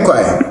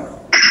mkwai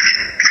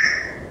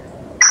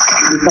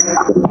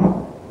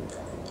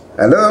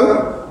hello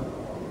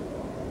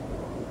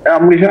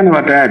mulishani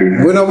wa tayari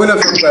bwana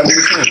fika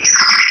mulishani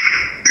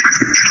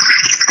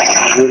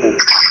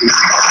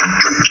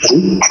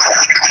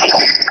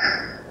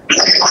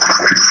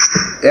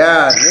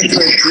yeah,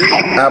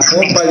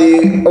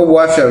 properly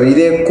obwafya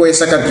ile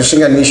kwesa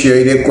katushinga nisho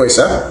ile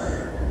kwesa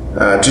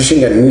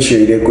tushinga nisho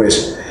ile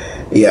kwesa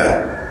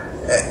Yeah.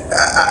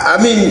 I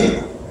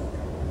mean,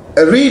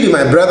 really,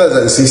 my brothers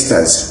and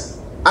sisters,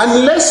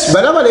 unless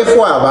Banaba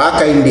Lefo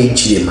Abaka in the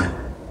Ichima,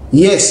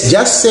 yes,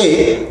 just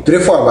say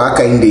Trefo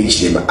Abaka in the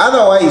Ichima.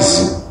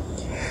 Otherwise,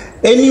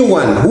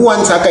 anyone who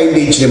wants Haka in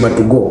the Ichima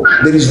to go,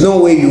 there is no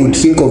way you would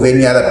think of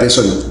any other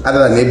person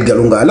other than Edgar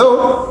Lungu.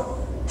 Hello?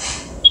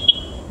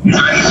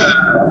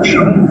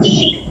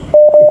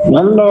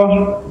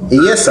 Hello.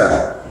 Yes,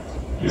 sir.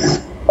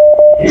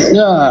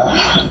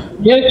 Yeah.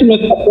 Yes,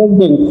 Mr.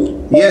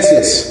 President.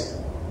 Yes.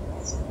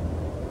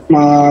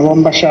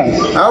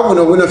 Wambashana. How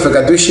no gonna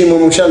fika tushimo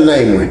mushana na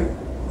imwe.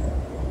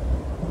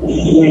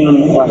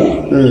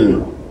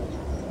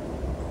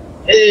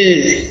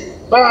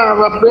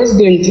 Baba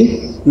President.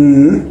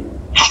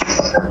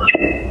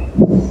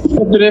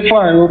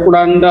 Turefa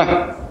yokulanda.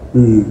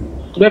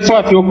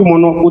 Turefa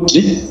yokumona okuti.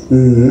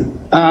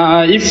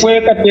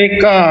 Ifwe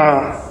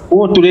kateka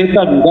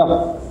otuleka bida.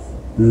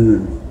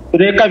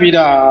 Tureka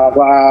bida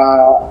ba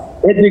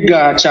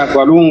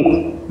Edgar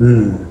Lungu.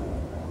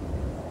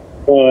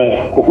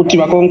 Kukuti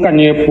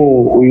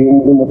bakonkanepo uyu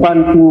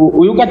mupantu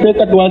uyu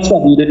kateka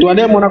twasabire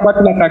twalemona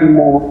kwatila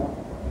kalimo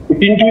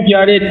ibintu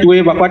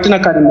byaletwe bakwatina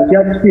kalimo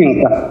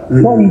kyatsinka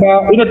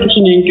nomba ino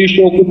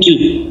tukinyingisho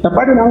okuti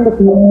tapali nange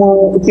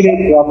tumo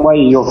ukiretwa kwa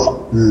iyo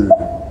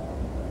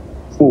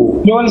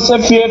yonse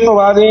fyeto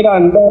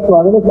bareranda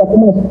twareleka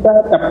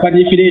kumusita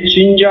tapalifire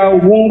chinja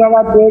ubunga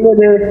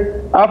batwelele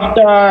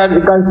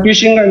after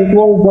confusion and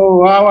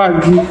go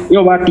hours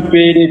yo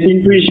batupere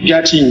bintu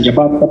byachinja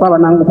papa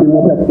banangu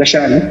kumota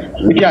kudashani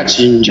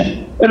byachinja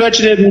elo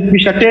chire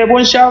bisha tebo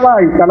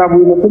nshabayi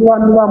kalabuye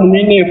kulwandu ba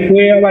munene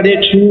fwe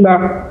abaletula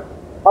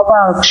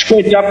aba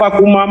kushkweta apa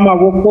kumama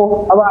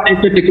boko aba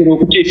etetekero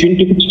kuti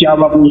ifintu kuti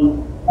cyababu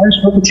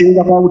aisho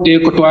kuchinga kwa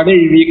uteko twale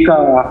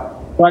ibika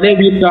wale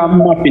bita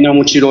mapina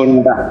mu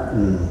kironda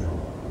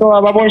so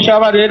ababonsha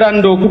abarera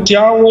ndo kuti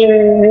awe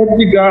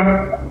Edgar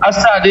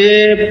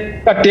asale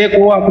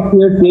kateko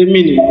akutuye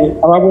mini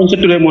ababonsha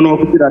tulemono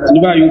okutira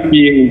tiba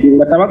UPND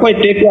ngatabako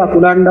eteko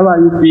akulanda ba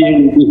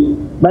UPND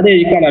bale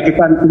ikala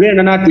tukantu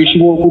bena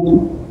natishibo okuti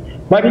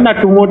bali na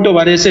tumoto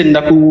balese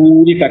nda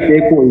kuri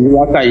kateko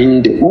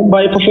yakainde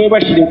mumba ipofwe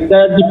bashire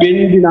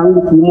dipendi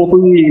nangu kumo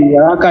kuri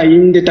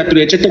yakainde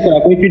tatulechete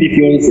kwa kwa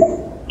Philippines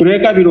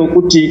tureka biro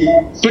kuti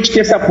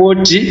tuchike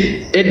support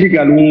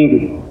Edgar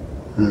Lungu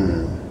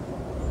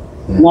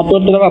na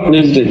totera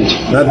president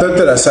na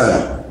totera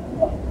sana.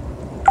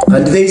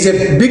 And there is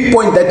a big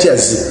point that he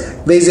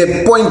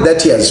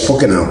has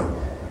spoken out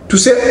to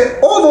say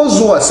all those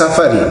who are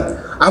suffering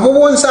abo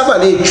won suffer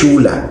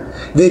chula,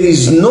 there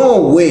is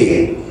no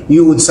way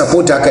you would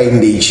support Haka in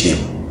the HM.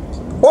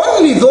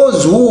 Only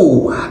those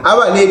who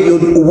abale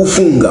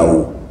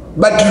ubufunga.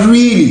 But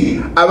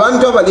really,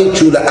 abantu abale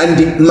chula and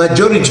the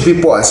majority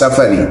people are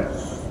suffering.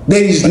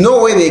 There is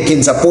no way they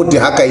can support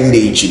Haka in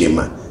the HM.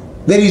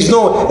 There is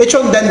no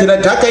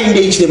Haka in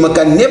the HM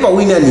can never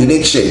win an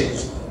election.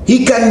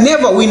 He can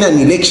never win an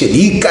election.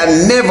 He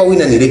can never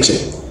win an election.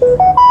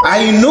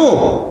 I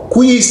know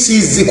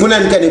kuisiz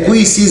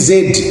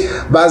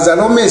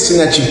Bazalome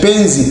na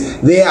Chipenzi,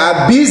 they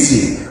are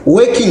busy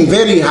working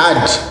very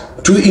hard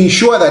to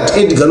ensure that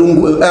Edgar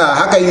Lungu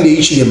Haka in the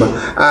HM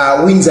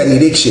wins an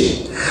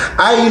election.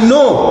 I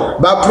know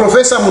by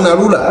Professor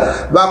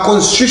Munarula, by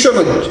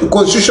constitutional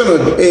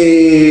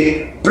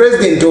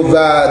president of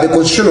the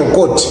Constitutional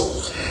Court,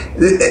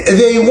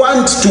 they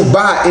want to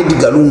bar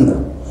Edgar Lungu.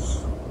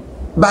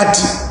 But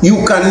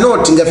you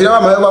cannot.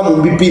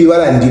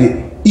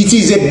 It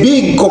is a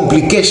big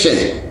complication.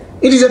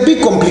 It is a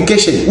big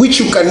complication which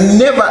you can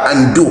never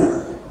undo.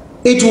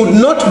 It would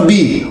not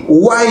be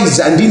wise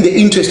and in the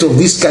interest of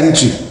this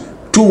country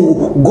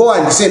to go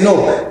and say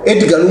no,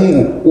 Edgar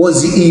Lungu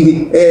was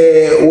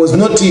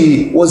not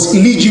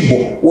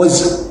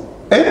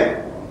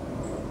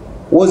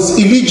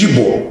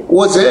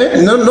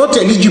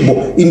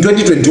eligible in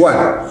 2021.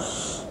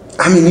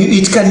 I mean,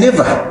 it can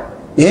never.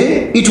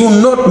 It will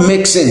not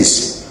make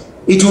sense.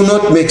 It will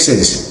not make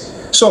sense.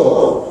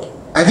 So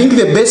I think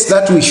the best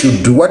that we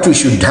should do, what we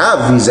should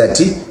have is that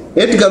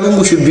Edgar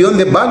Lungu should be on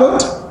the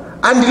ballot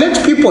and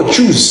let people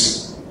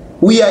choose.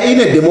 We are in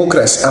a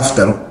democracy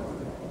after all.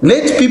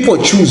 Let people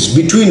choose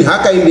between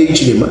Haka in the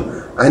HM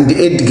and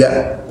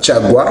Edgar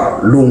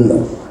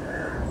Lungu.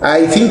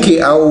 I think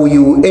I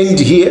will end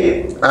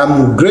here.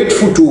 I'm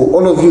grateful to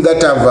all of you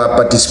that have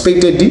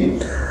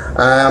participated.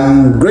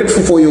 I'm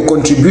grateful for your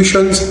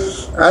contributions.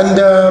 And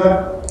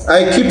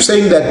I keep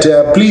saying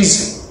that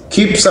please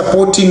keep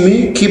supporting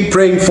me, keep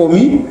praying for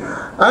me,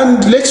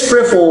 and let's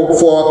pray for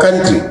our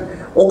country.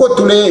 Oko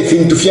tule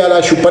fintu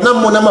fiala shupana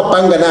mona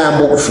mapanga na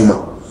ambo kufuma.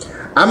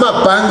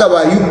 Ama panga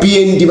wa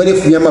UPND bale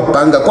fumia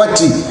mapanga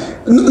kwati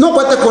no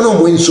kwata kono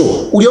mwenso.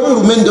 Uliyo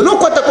mulumendo no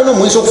kwata kono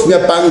mwenso kufumia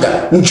panga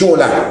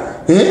mchola.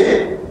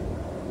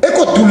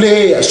 Eko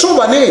tule so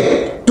bane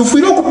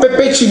tufiro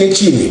kupepe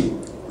chine.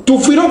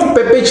 Tufiro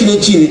kupepe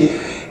chine.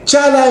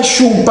 Chala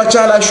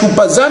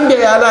shupa Zambia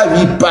yala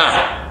vipa.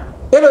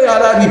 Elo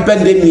yala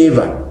vipende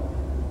mieva.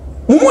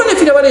 Mumone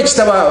fila wale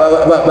chita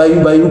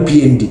ba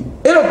UPND.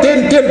 ero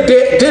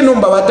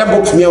tenomba vatanga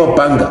okufumya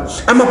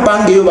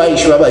amapanga eyo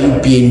vaishwa va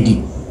UPND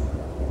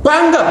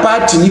panga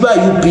party ni va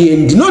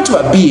UPND not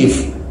va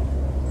BF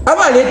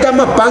avaleta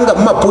amapanga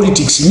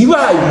mumapolitics ni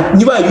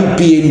va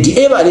UPND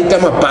evaleta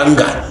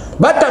amapanga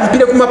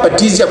vatampire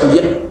kumapatizi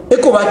akuya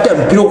eko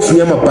vatampire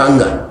okufumya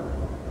amapanga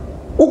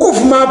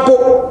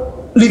ukufumapo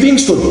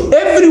Livingstone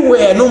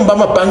everywhere nomba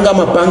amapanga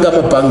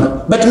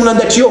but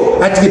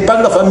munandatiyo ati the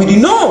Panga family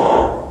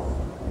no.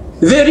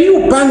 The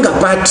real Panga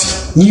party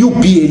ni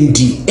UPND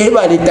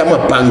evaleta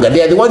mapanga.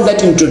 They are the ones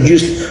that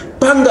introduced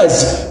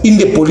pangas in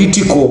the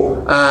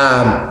political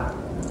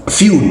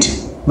field.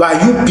 By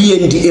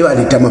UPND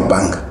evaleta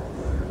mapanga.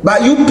 By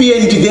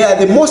UPND they are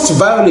the most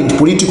violent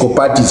political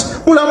parties.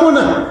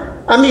 Mulamona.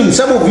 I mean,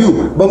 some of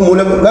you, but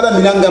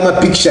milanga ma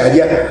picture,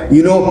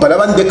 you know,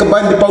 palabande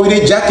kabande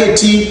pawire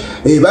jacketi,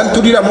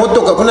 banturira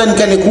moto kakuna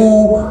nikane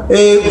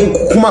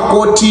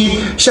kumakoti,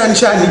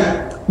 shanshani.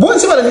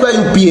 Bonse bala niba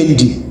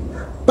UPND.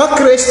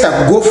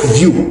 Pakresta Golf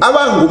View,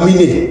 abangu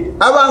mine,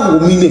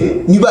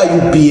 niba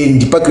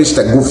UPND,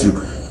 Pakresta Golf View.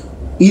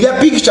 Ila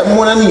picture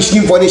mwana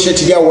nimfwane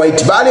shati ya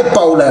white, bale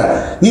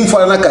Paula,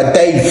 nimfwana naka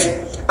dive.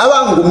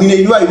 Abangu mine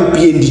niba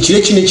UPND,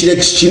 chile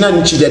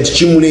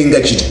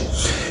chimulenga chile.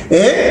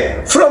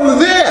 From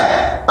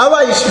there,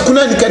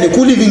 kuna nikane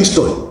ku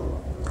Livingstone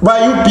ba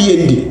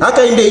UPND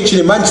haka inde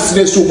ichile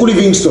Manchester su ku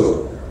Livingstone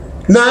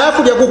na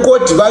yakuja ku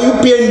court ba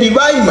UPND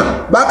baima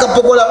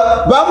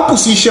bakapokola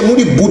bampusishe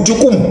muri butu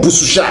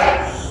kumpususha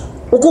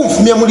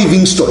ukumfumia muri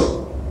Livingstone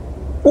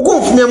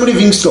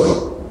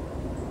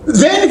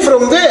then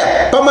from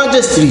there pa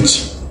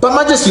Magistrate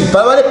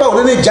pa wale pa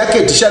ulene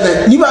jacket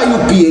shana ni ba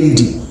UPND.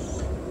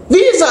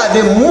 These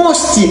are the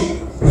most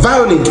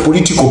violent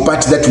political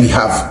parties that we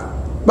have.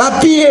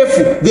 But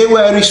PF, they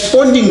were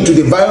responding to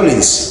the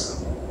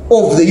violence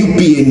of the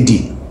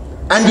UPND.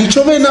 And each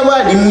of them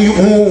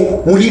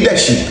mu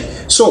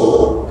leadership.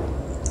 So,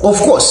 of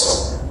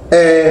course,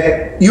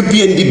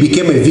 UPND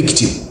became a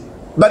victim.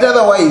 But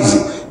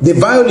otherwise, the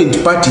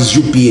violent party is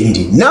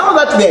UPND. Now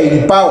that they are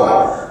in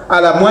power,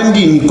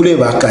 alamwandi nikule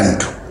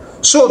vakantu.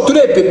 So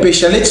today,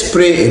 Pepesha, let's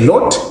pray a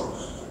lot.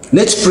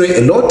 Let's pray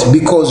a lot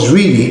because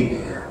really,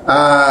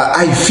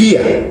 I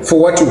fear for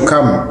what will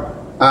come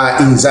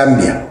in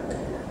Zambia.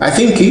 I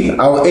think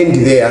I'll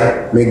end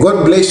there. May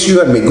God bless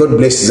you and may God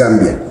bless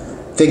Zambia.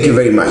 Thank you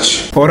very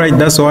much. Alright,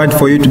 that's all right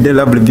for you today,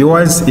 lovely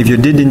viewers. If you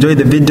did enjoy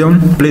the video,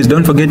 please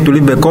don't forget to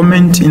leave a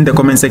comment in the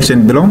comment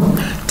section below.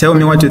 Tell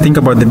me what you think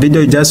about the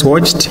video you just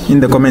watched in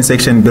the comment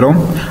section below.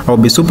 I'll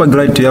be super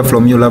glad to hear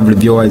from you, lovely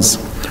viewers.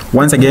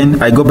 Once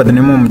again, I go by the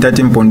name of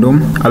Mutati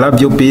Mpundu. I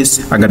love you,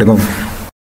 peace, I gotta go.